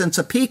cases since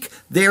a peak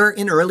there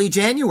in early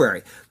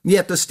January.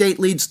 Yet the state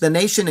leads the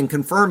nation in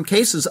confirmed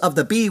cases of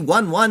the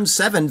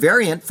B.1.1.7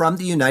 variant from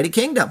the United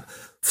Kingdom.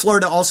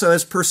 Florida also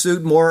has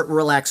pursued more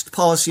relaxed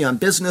policy on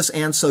business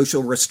and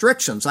social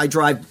restrictions. I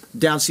drive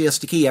down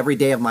Siesta Key every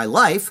day of my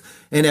life,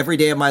 and every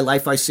day of my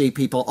life I see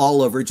people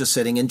all over just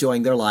sitting,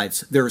 enjoying their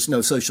lives. There is no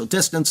social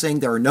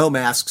distancing. There are no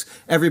masks.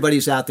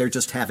 Everybody's out there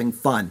just having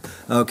fun,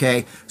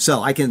 okay?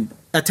 So I can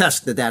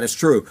attest that that is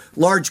true.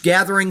 Large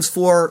gatherings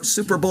for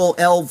Super Bowl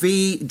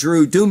LV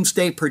drew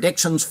doomsday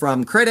predictions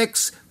from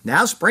critics.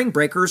 Now spring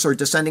breakers are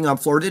descending on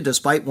Florida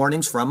despite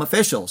warnings from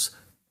officials.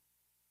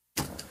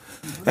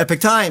 Epic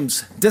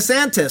Times,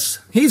 DeSantis,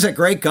 he's a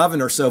great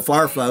governor so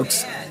far,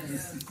 folks.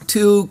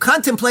 To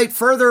contemplate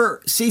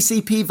further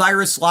CCP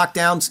virus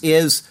lockdowns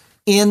is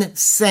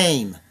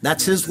Insane.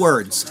 That's his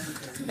words.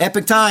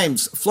 Epic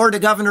Times, Florida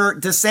Governor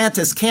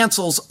DeSantis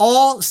cancels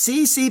all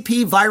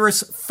CCP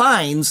virus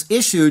fines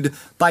issued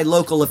by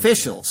local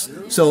officials.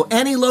 So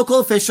any local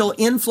official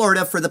in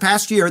Florida for the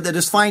past year that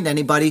has fined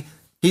anybody,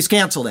 he's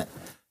canceled it.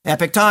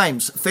 Epic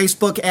Times,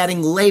 Facebook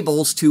adding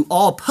labels to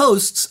all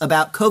posts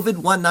about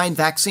COVID-19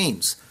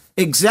 vaccines.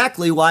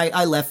 Exactly why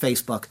I left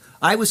Facebook.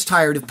 I was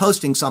tired of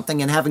posting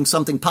something and having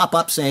something pop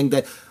up saying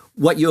that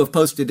what you have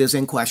posted is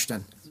in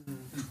question.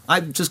 I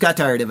just got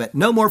tired of it.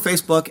 No more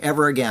Facebook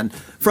ever again.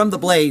 From The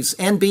Blaze,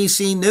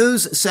 NBC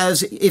News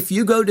says if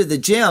you go to the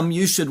gym,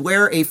 you should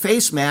wear a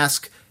face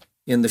mask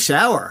in the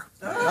shower.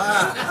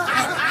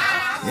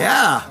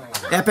 Yeah.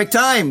 Epic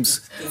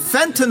Times,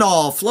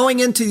 fentanyl flowing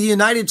into the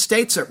United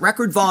States at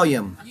record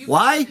volume.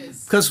 Why?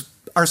 Because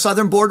our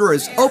southern border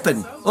is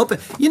open.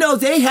 You know,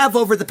 they have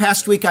over the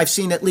past week, I've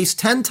seen at least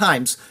 10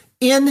 times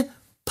in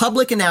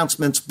public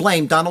announcements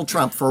blame Donald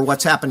Trump for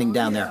what's happening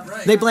down there.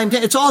 They blame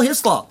him. It's all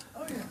his fault.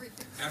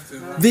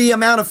 The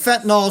amount of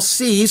fentanyl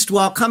seized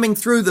while coming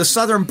through the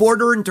southern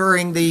border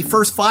during the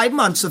first 5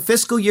 months of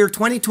fiscal year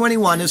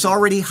 2021 is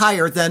already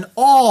higher than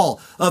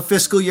all of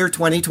fiscal year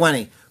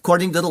 2020,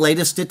 according to the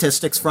latest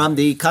statistics from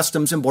the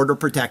Customs and Border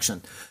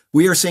Protection.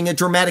 We are seeing a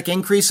dramatic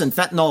increase in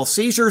fentanyl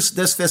seizures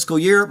this fiscal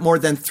year, more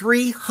than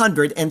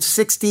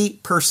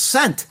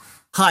 360%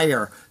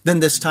 higher than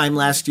this time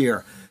last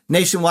year.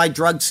 Nationwide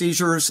drug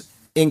seizures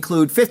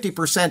include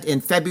 50%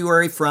 in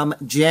February from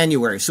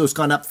January. So it's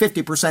gone up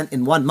 50%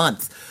 in 1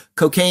 month.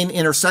 Cocaine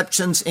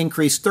interceptions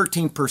increased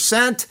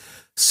 13%.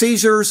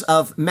 Seizures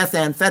of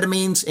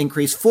methamphetamines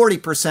increased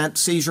 40%.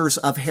 Seizures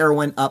of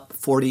heroin up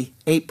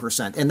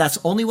 48%. And that's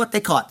only what they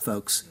caught,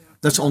 folks.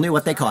 That's only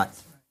what they caught.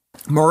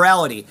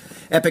 Morality.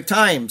 Epic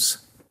Times.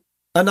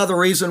 Another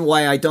reason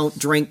why I don't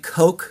drink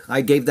Coke. I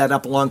gave that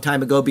up a long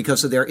time ago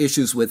because of their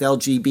issues with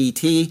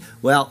LGBT.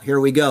 Well, here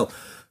we go.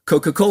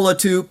 Coca-Cola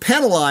to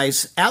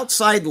penalize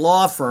outside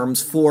law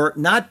firms for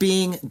not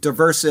being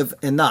diversive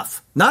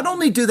enough. Not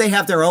only do they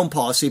have their own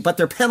policy, but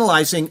they're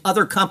penalizing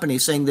other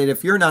companies, saying that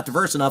if you're not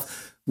diverse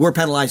enough, we're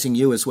penalizing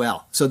you as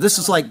well. So this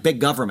is like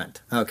big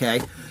government, okay?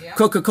 Yeah.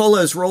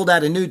 Coca-Cola has rolled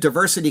out a new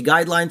diversity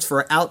guidelines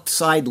for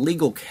outside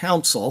legal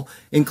counsel,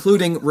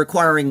 including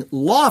requiring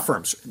law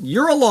firms.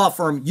 You're a law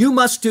firm, you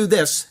must do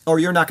this, or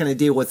you're not going to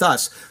deal with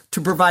us,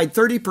 to provide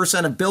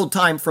 30% of billed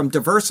time from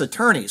diverse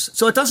attorneys.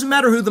 So it doesn't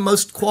matter who the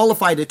most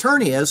qualified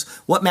attorney is.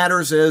 What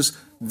matters is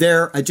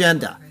their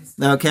agenda,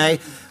 okay?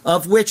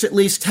 Of which at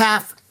least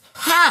half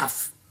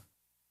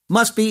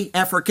must be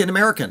African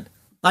American.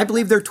 I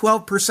believe they're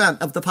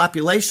 12% of the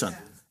population,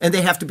 and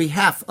they have to be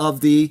half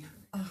of the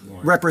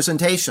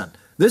representation.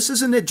 This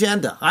is an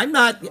agenda. I'm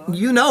not,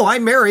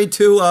 I'm married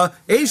to an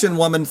Asian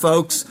woman,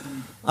 folks.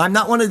 I'm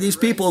not one of these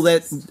people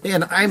that,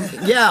 and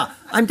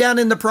I'm down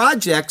in the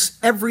projects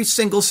every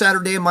single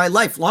Saturday of my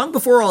life, long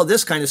before all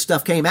this kind of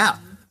stuff came out,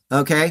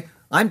 okay?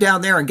 I'm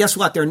down there, and guess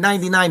what? There are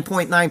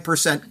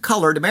 99.9%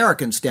 colored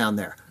Americans down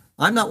there.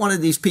 I'm not one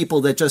of these people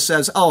that just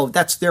says, oh,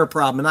 that's their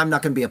problem, and I'm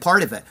not going to be a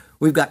part of it.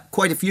 We've got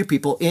quite a few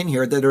people in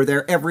here that are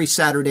there every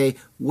Saturday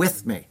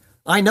with me.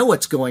 I know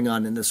what's going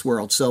on in this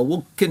world, so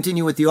we'll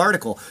continue with the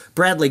article.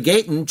 Bradley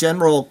Gayton,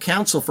 general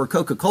counsel for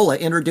Coca-Cola,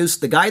 introduced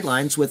the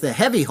guidelines with a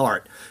heavy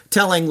heart,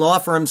 telling law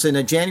firms in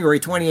a January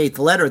 28th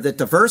letter that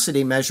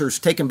diversity measures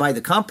taken by the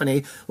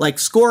company, like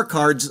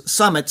scorecards,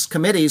 summits,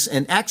 committees,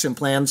 and action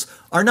plans,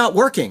 are not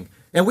working.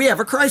 And we have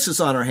a crisis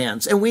on our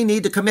hands, and we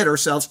need to commit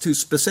ourselves to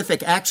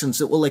specific actions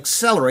that will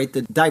accelerate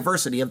the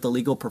diversity of the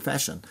legal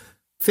profession.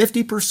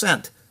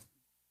 50%.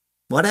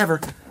 Whatever.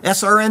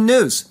 SRN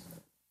News.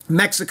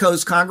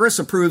 Mexico's Congress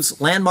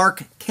approves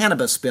landmark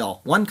cannabis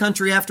bill. One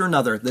country after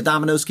another, the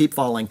dominoes keep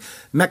falling.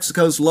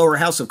 Mexico's lower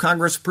house of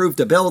Congress approved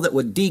a bill that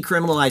would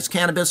decriminalize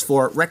cannabis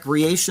for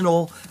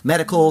recreational,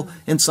 medical,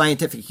 and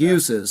scientific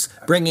uses,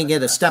 bringing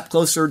it a step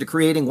closer to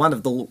creating one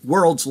of the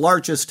world's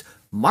largest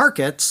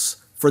markets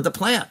for the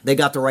plant. They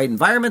got the right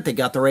environment, they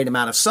got the right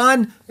amount of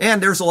sun,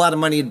 and there's a lot of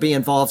money to be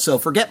involved. So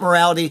forget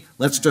morality,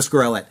 let's just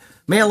grow it.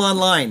 Mail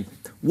Online.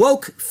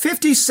 Woke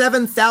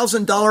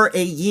 $57,000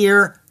 a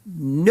year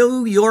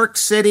New York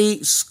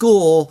City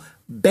school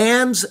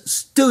bans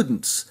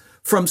students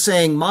from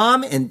saying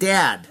mom and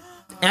dad,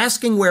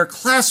 asking where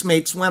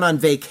classmates went on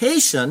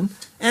vacation,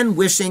 and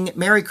wishing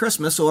Merry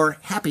Christmas or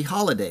Happy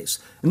Holidays.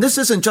 And this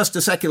isn't just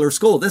a secular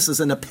school. This is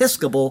an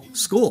Episcopal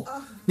school.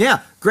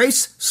 Yeah,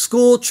 Grace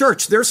School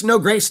Church. There's no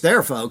grace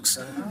there, folks,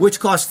 which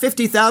costs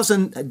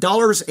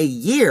 $50,000 a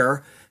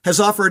year, has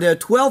offered a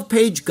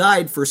 12-page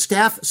guide for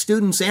staff,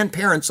 students, and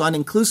parents on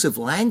inclusive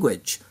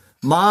language.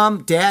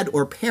 Mom, dad,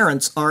 or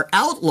parents are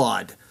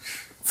outlawed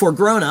for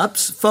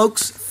grown-ups,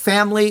 folks,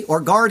 family,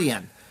 or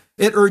guardian.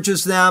 It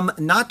urges them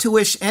not to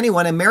wish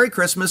anyone a Merry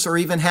Christmas or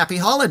even Happy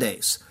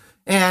Holidays,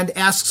 and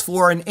asks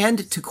for an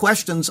end to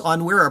questions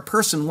on where a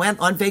person went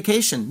on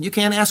vacation. You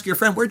can't ask your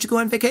friend, where'd you go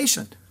on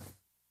vacation?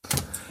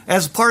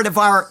 As part of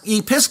our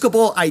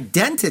Episcopal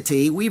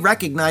identity, we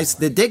recognize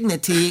the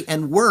dignity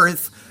and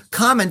worth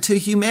common to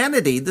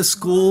humanity, the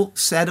school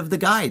said of the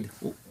guide.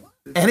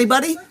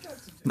 Anybody?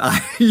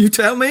 You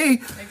tell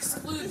me.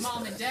 Exclude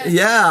mom and dad.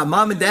 Yeah,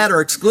 mom and dad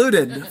are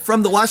excluded.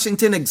 From the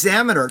Washington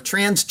Examiner,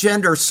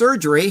 transgender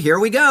surgery, here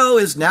we go,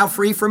 is now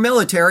free for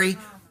military,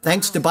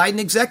 thanks to Biden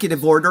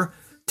executive order.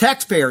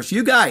 Taxpayers,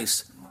 you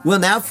guys, will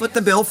now foot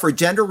the bill for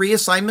gender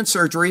reassignment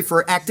surgery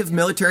for active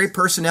military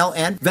personnel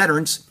and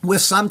veterans,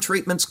 with some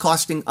treatments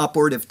costing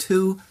upward of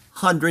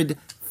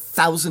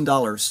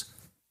 $200,000.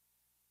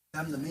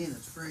 Come to me and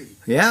it's free.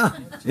 Yeah.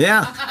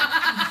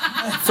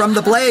 From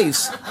The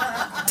Blaze,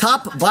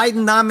 top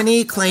Biden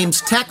nominee claims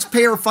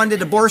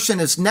taxpayer-funded abortion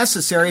is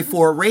necessary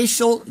for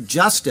racial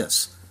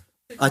justice.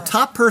 A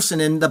top person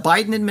in the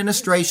Biden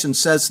administration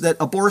says that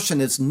abortion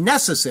is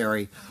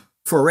necessary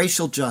for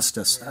racial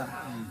justice.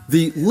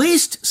 The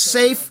least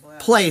safe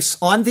place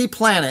on the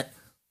planet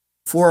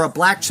for a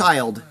black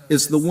child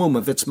is the womb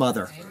of its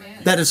mother.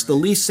 That is the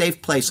least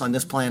safe place on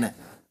this planet.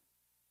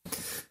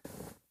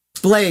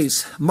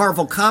 Blaze,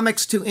 Marvel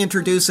Comics to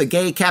introduce a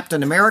gay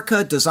Captain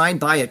America designed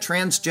by a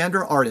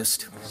transgender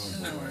artist.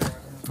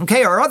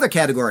 Okay, our other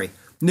category,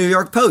 New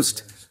York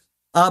Post.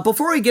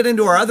 Before we get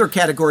into our other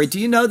category, do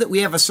you know that we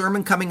have a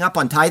sermon coming up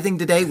on tithing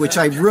today, which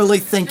I really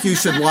think you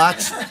should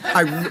watch?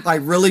 I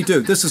really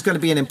do. This is going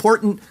to be an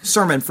important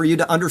sermon for you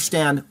to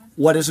understand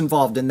what is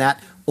involved in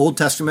that Old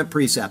Testament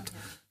precept.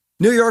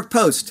 New York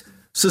Post,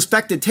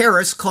 suspected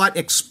terrorists caught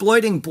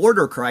exploiting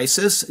border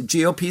crisis,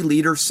 GOP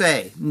leaders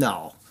say.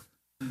 No.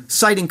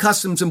 Citing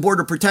Customs and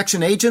Border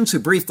Protection agents who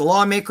briefed the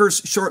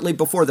lawmakers shortly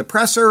before the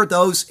presser,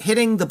 those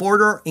hitting the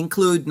border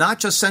include not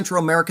just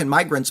Central American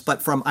migrants,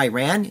 but from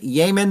Iran,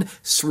 Yemen,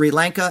 Sri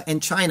Lanka,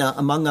 and China,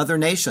 among other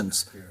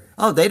nations.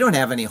 Oh, they don't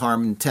have any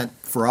harm intent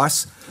for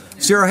us.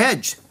 Zero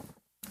Hedge.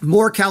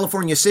 More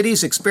California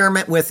cities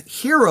experiment with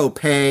Hero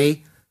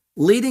Pay,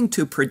 leading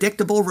to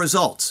predictable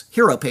results.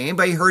 Hero Pay.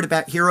 Anybody heard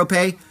about Hero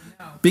Pay?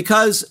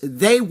 Because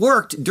they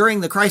worked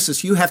during the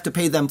crisis, you have to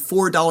pay them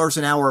 $4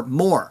 an hour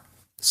more.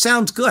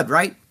 Sounds good,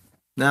 right?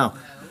 No.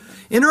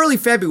 In early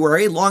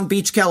February, Long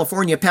Beach,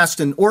 California passed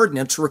an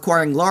ordinance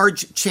requiring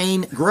large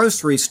chain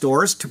grocery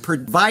stores to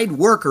provide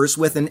workers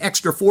with an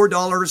extra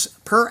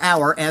 $4 per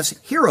hour as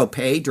hero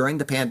pay during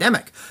the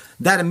pandemic.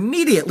 That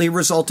immediately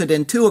resulted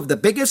in two of the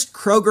biggest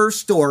Kroger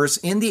stores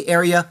in the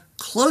area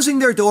closing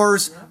their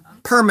doors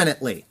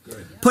permanently,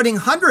 putting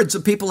hundreds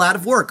of people out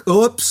of work.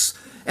 Oops.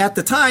 At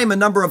the time, a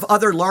number of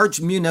other large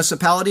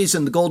municipalities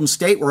in the Golden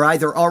State were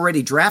either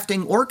already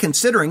drafting or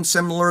considering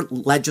similar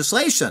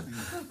legislation.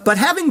 But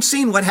having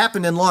seen what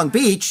happened in Long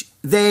Beach,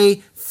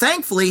 they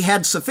thankfully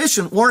had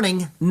sufficient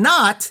warning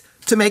not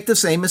to make the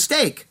same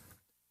mistake.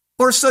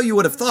 Or so you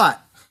would have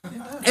thought.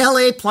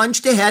 LA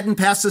plunged ahead and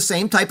passed the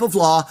same type of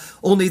law,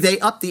 only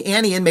they upped the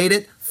ante and made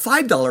it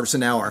 $5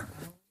 an hour.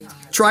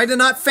 Try to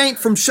not faint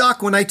from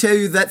shock when I tell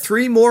you that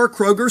 3 more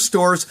Kroger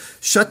stores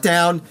shut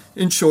down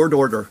in short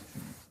order.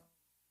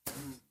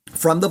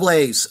 From The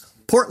Blaze,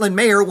 Portland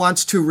mayor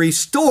wants to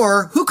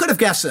restore, who could have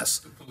guessed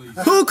this?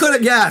 Who could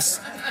have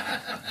guessed?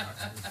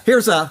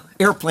 Here's an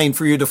airplane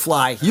for you to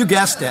fly. You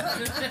guessed it.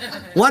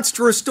 Wants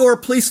to restore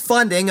police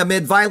funding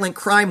amid violent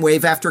crime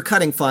wave after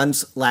cutting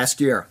funds last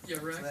year.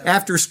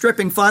 After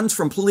stripping funds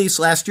from police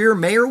last year,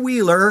 Mayor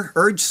Wheeler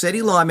urged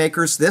city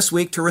lawmakers this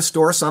week to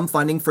restore some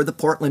funding for the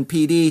Portland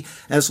PD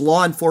as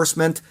law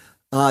enforcement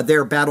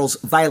there battles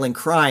violent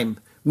crime.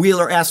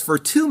 Wheeler asked for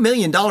 $2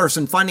 million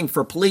in funding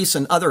for police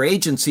and other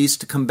agencies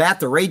to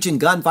combat the raging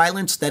gun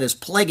violence that is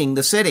plaguing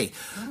the city.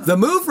 The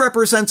move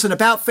represents an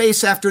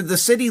about-face after the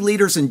city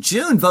leaders in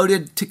June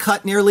voted to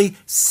cut nearly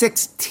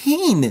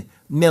 $16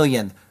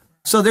 million.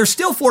 So they're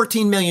still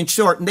 $14 million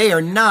short, and they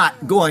are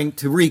not going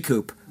to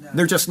recoup.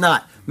 They're just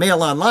not.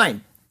 Mail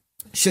Online.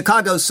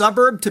 Chicago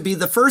suburb to be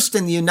the first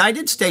in the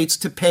United States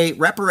to pay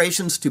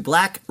reparations to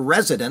black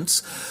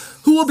residents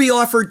who will be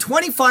offered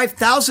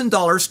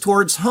 $25,000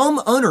 towards home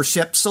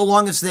ownership so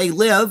long as they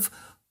live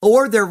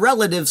or their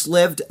relatives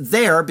lived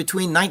there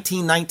between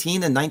 1919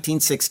 and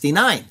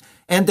 1969.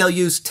 And they'll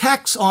use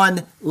tax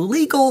on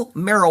legal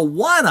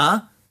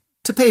marijuana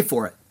to pay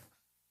for it.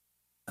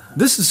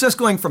 This is just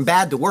going from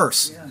bad to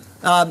worse.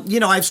 I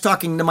was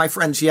talking to my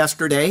friends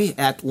yesterday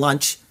at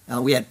lunch.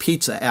 We had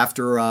pizza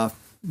after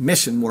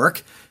mission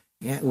work.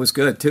 Yeah, it was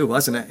good too,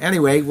 wasn't it?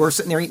 Anyway, we're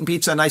sitting there eating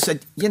pizza, and I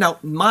said,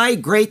 my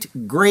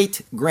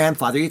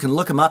great-great-grandfather, you can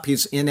look him up.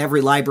 He's in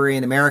every library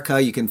in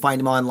America. You can find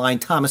him online,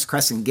 Thomas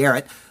Crescent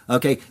Garrett.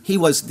 Okay, he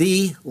was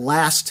the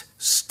last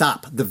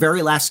stop, the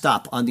very last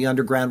stop on the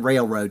Underground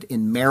Railroad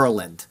in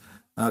Maryland.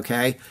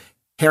 Okay,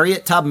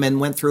 Harriet Tubman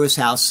went through his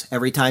house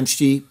every time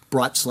she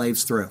brought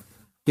slaves through.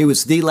 He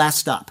was the last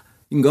stop.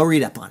 You can go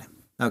read up on him.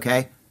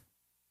 Okay,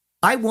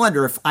 I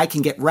wonder if I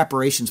can get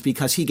reparations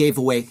because he gave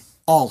away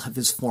all of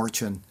his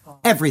fortune,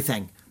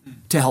 everything,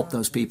 to help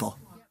those people.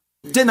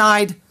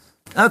 Denied.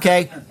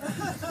 Okay.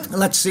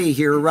 Let's see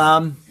here.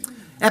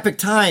 Epic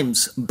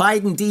Times.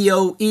 Biden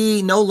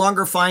DOE no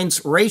longer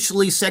finds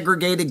racially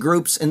segregated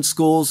groups in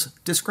schools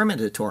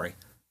discriminatory.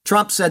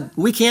 Trump said,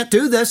 we can't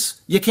do this.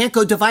 You can't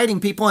go dividing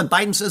people. And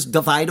Biden says,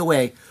 divide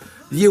away.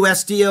 The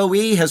U.S.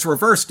 DOE has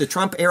reversed a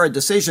Trump-era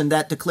decision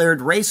that declared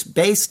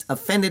race-based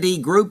affinity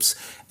groups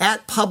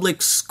at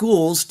public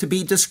schools to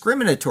be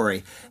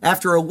discriminatory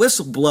after a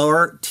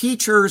whistleblower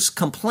teacher's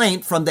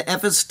complaint from the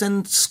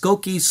Evanston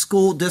Skokie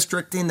School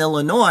District in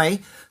Illinois.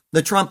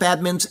 The Trump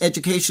admin's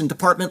education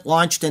department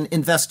launched an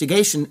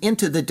investigation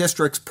into the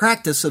district's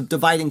practice of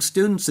dividing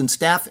students and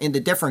staff into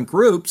different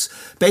groups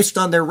based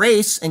on their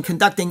race and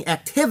conducting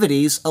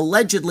activities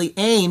allegedly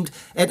aimed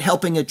at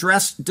helping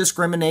address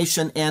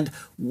discrimination and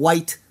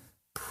white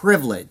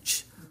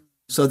privilege.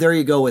 So there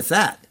you go with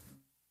that.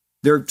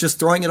 They're just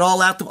throwing it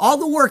all out. All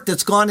the work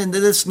that's gone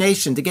into this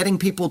nation to getting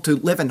people to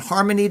live in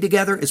harmony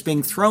together is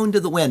being thrown to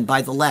the wind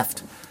by the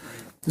left.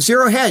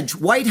 Zero Hedge,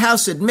 White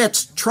House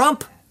admits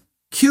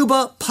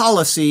Trump-Cuba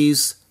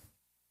policies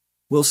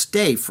will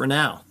stay for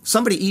now.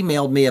 Somebody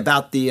emailed me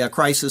about the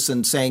crisis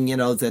and saying,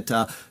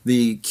 that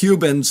the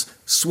Cubans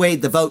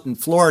swayed the vote in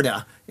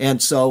Florida.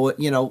 And so,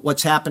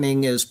 what's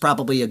happening is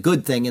probably a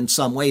good thing in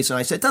some ways. And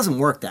I said, it doesn't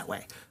work that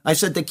way. I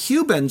said, the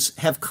Cubans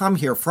have come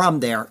here from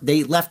there.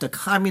 They left a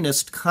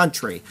communist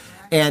country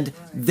and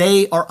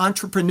they are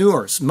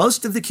entrepreneurs.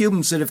 Most of the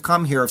Cubans that have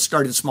come here have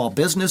started small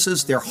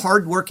businesses. They're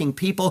hardworking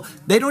people.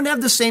 They don't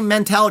have the same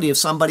mentality of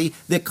somebody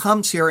that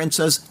comes here and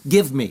says,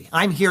 give me,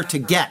 I'm here to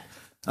get.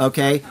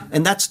 Okay.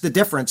 And that's the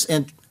difference.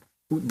 And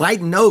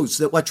Biden knows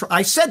that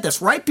I said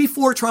this right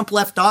before Trump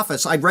left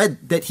office. I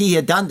read that he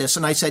had done this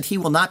and I said, he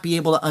will not be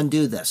able to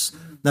undo this.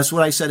 That's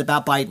what I said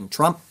about Biden.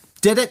 Trump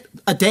did it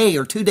a day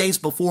or 2 days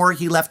before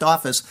he left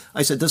office.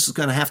 I said, this is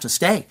going to have to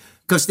stay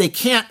because they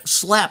can't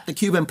slap the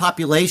Cuban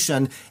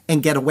population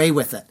and get away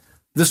with it.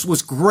 This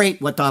was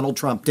great what Donald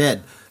Trump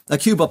did. A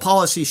Cuba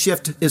policy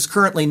shift is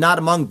currently not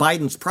among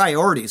Biden's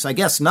priorities. I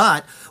guess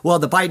not. Well,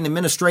 the Biden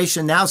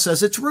administration now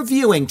says it's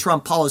reviewing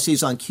Trump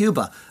policies on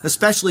Cuba,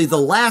 especially the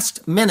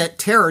last-minute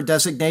terror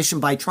designation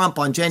by Trump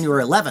on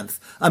January 11th.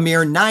 A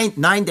mere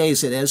nine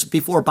days it is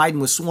before Biden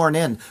was sworn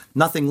in.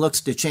 Nothing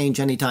looks to change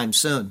anytime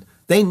soon.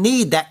 They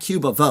need that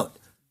Cuba vote.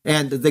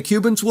 And the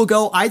Cubans will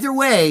go either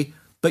way,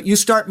 but you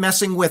start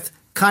messing with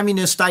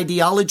communist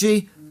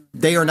ideology,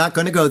 they are not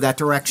going to go that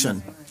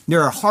direction.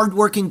 They're a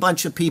hardworking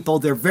bunch of people.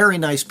 They're very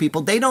nice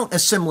people. They don't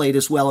assimilate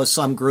as well as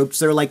some groups.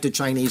 They're like the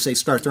Chinese. They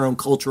start their own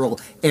cultural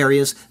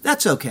areas.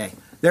 That's okay.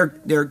 They're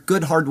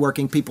good,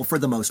 hardworking people for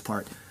the most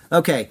part.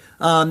 Okay,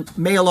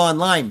 Mail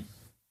Online.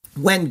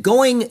 When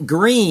going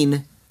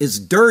green is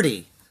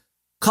dirty,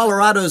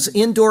 Colorado's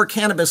indoor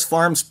cannabis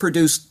farms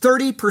produce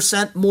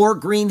 30% more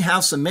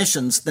greenhouse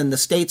emissions than the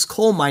state's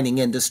coal mining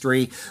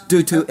industry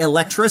due to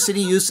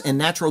electricity use and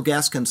natural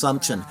gas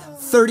consumption.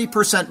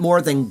 30%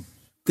 more than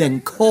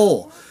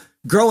coal.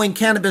 Growing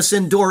cannabis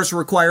indoors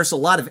requires a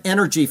lot of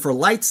energy for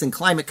lights and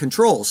climate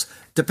controls.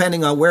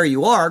 Depending on where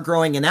you are,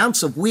 growing an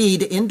ounce of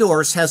weed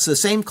indoors has the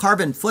same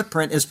carbon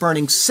footprint as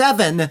burning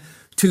 7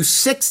 to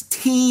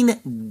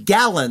 16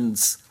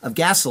 gallons of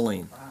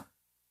gasoline.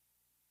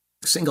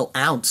 A single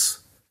ounce.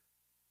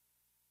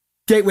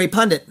 Gateway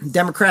Pundit,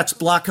 Democrats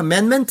block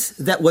amendment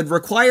that would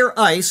require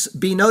ICE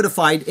be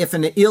notified if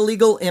an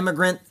illegal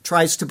immigrant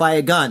tries to buy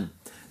a gun.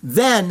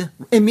 Then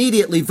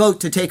immediately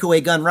vote to take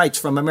away gun rights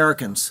from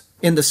Americans.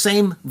 In the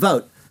same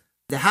vote,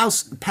 the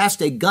House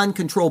passed a gun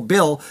control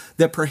bill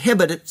that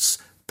prohibits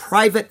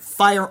private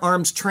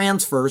firearms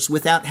transfers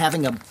without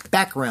having a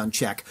background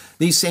check.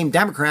 These same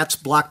Democrats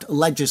blocked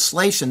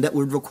legislation that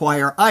would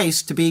require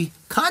ICE to be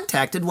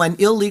contacted when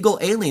illegal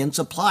aliens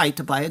apply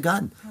to buy a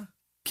gun.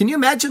 Can you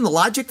imagine the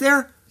logic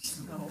there?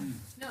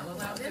 No,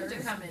 allow them to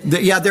come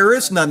in. Yeah, there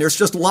is none. There's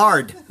just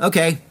lard.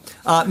 Okay.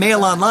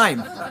 Mail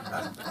Online.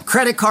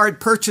 Credit card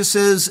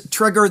purchases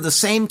trigger the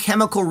same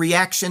chemical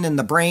reaction in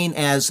the brain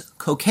as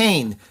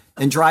cocaine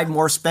and drive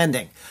more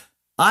spending.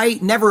 I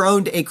never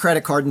owned a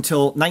credit card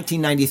until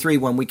 1993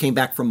 when we came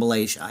back from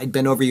Malaysia. I'd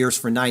been overseas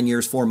for 9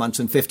 years, 4 months,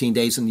 and 15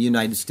 days in the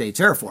United States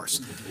Air Force.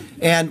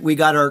 And we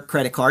got our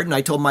credit card, and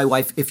I told my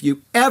wife, if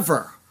you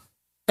ever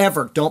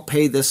don't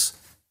pay this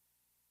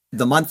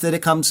the month that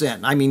it comes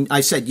in,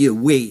 I said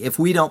if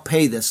we don't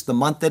pay this the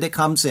month that it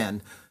comes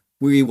in,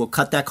 we will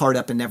cut that card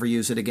up and never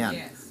use it again.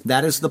 Yes.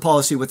 That is the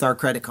policy with our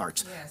credit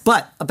cards. Yes.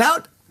 But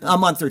about a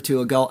month or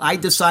two ago, I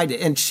decided,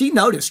 and she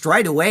noticed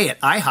right away at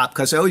IHOP,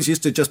 because I always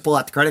used to just pull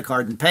out the credit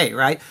card and pay,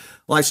 right?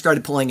 Well, I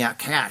started pulling out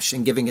cash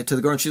and giving it to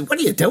the girl, and she said, what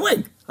are you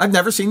doing? I've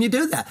never seen you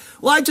do that.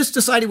 Well, I just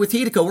decided with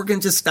Hideko, we're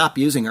going to just stop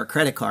using our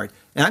credit card.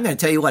 And I'm going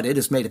to tell you what, it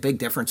has made a big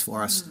difference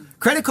for us. Mm-hmm.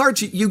 Credit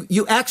cards,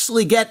 you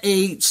actually get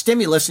a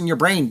stimulus in your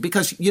brain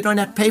because you don't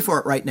have to pay for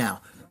it right now.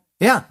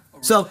 Yeah.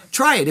 So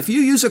try it. If you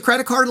use a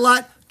credit card a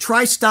lot,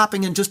 try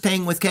stopping and just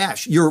paying with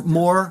cash. You're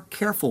more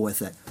careful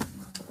with it.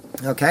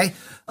 Okay.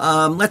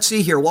 Let's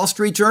see here. Wall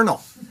Street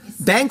Journal.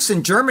 Banks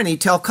in Germany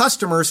tell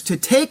customers to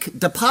take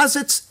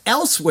deposits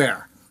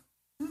elsewhere.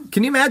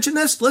 Can you imagine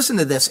this? Listen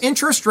to this.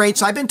 Interest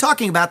rates, I've been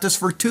talking about this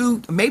for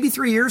 2, maybe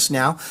 3 years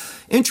now.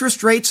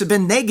 Interest rates have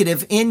been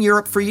negative in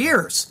Europe for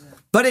years.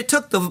 But it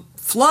took the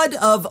flood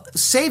of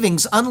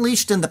savings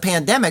unleashed in the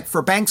pandemic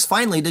for banks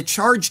finally to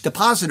charge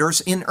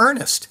depositors in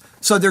earnest.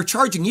 So they're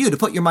charging you to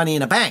put your money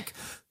in a bank.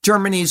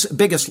 Germany's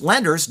biggest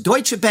lenders,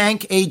 Deutsche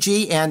Bank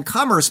AG and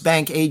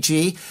Commerzbank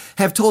AG,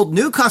 have told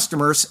new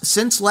customers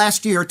since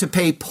last year to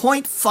pay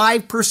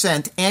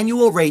 0.5%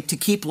 annual rate to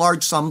keep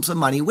large sums of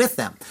money with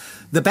them.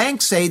 The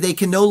banks say they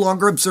can no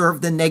longer observe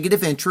the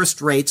negative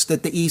interest rates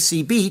that the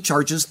ECB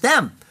charges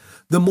them.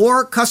 The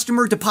more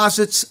customer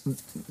deposits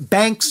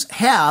banks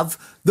have,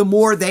 the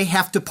more they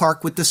have to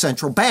park with the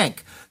central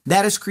bank.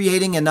 That is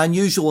creating an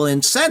unusual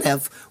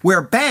incentive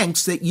where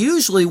banks that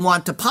usually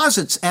want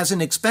deposits as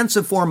an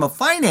expensive form of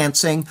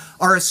financing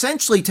are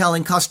essentially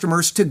telling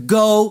customers to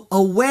go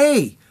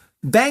away.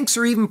 Banks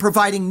are even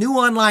providing new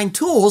online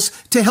tools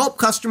to help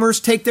customers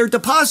take their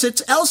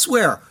deposits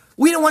elsewhere.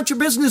 We don't want your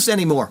business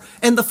anymore.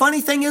 And the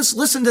funny thing is,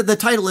 listen to the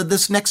title of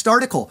this next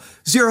article.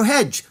 Zero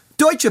Hedge,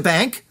 Deutsche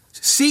Bank,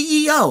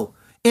 CEO.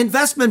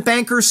 Investment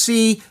bankers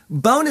see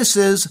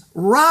bonuses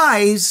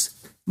rise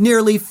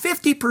nearly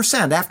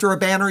 50% after a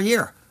banner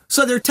year.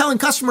 So they're telling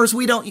customers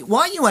we don't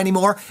want you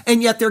anymore,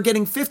 and yet they're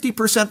getting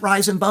 50%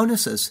 rise in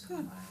bonuses.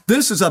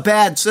 This is a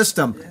bad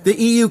system. The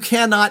EU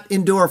cannot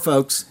endure,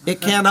 folks.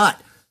 It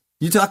cannot.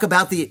 You talk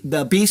about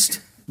the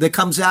beast that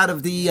comes out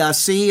of the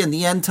sea in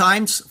the end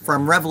times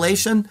from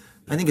Revelation.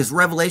 I think it's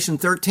Revelation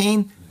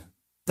 13.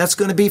 That's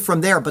going to be from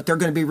there, but they're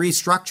going to be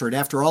restructured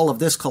after all of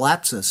this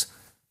collapses.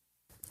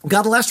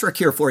 Got a lesser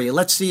here for you.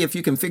 Let's see if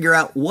you can figure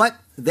out what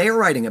they're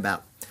writing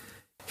about.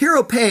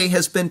 Hero Pay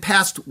has been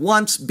passed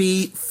once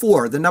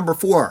before, the number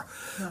 4,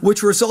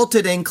 which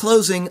resulted in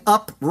closing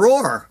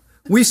uproar.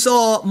 We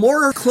saw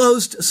more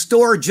closed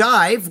store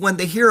jive when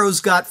the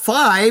heroes got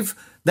 5.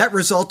 That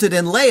resulted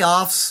in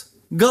layoffs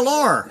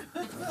galore.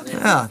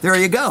 Yeah, there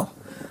you go.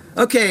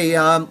 Okay,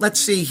 let's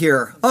see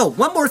here. Oh,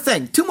 one more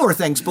thing, 2 more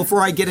things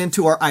before I get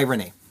into our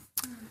irony.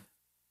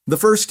 The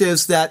first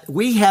is that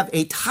we have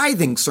a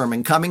tithing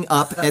sermon coming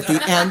up at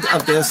the end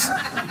of this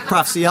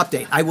prophecy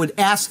update. I would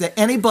ask that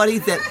anybody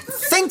that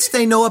thinks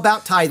they know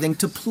about tithing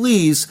to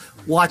please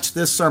watch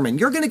this sermon.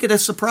 You're going to get a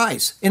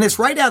surprise. And it's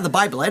right out of the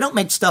Bible. I don't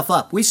make stuff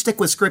up. We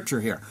stick with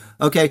scripture here.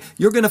 Okay?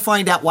 You're going to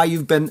find out why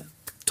you've been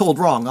told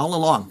wrong all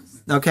along.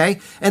 Okay?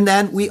 And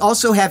then we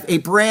also have a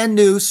brand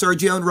new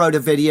Sergio and Rhoda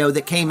video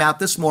that came out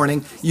this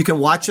morning. You can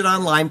watch it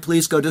online.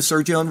 Please go to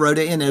Sergio and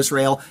Rhoda in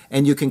Israel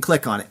and you can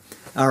click on it.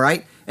 All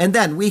right? And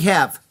then we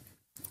have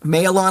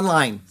Mail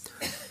Online.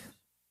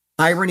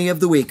 Irony of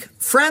the week.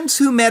 Friends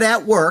who met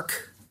at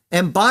work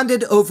and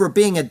bonded over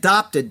being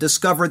adopted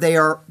discover they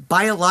are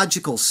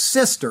biological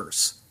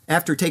sisters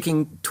after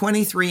taking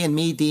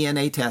 23andMe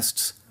DNA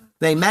tests.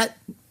 They met,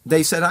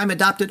 they said, I'm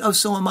adopted. Oh,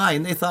 so am I.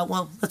 And they thought,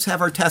 well, let's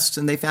have our tests.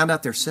 And they found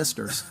out they're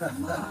sisters.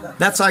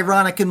 That's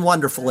ironic and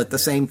wonderful at the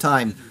same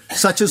time.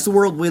 Such is the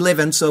world we live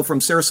in. So from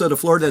Sarasota,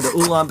 Florida to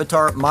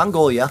Ulaanbaatar,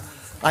 Mongolia,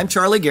 I'm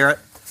Charlie Garrett.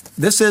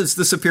 This is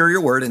the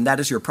Superior Word, and that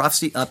is your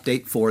prophecy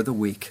update for the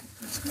week.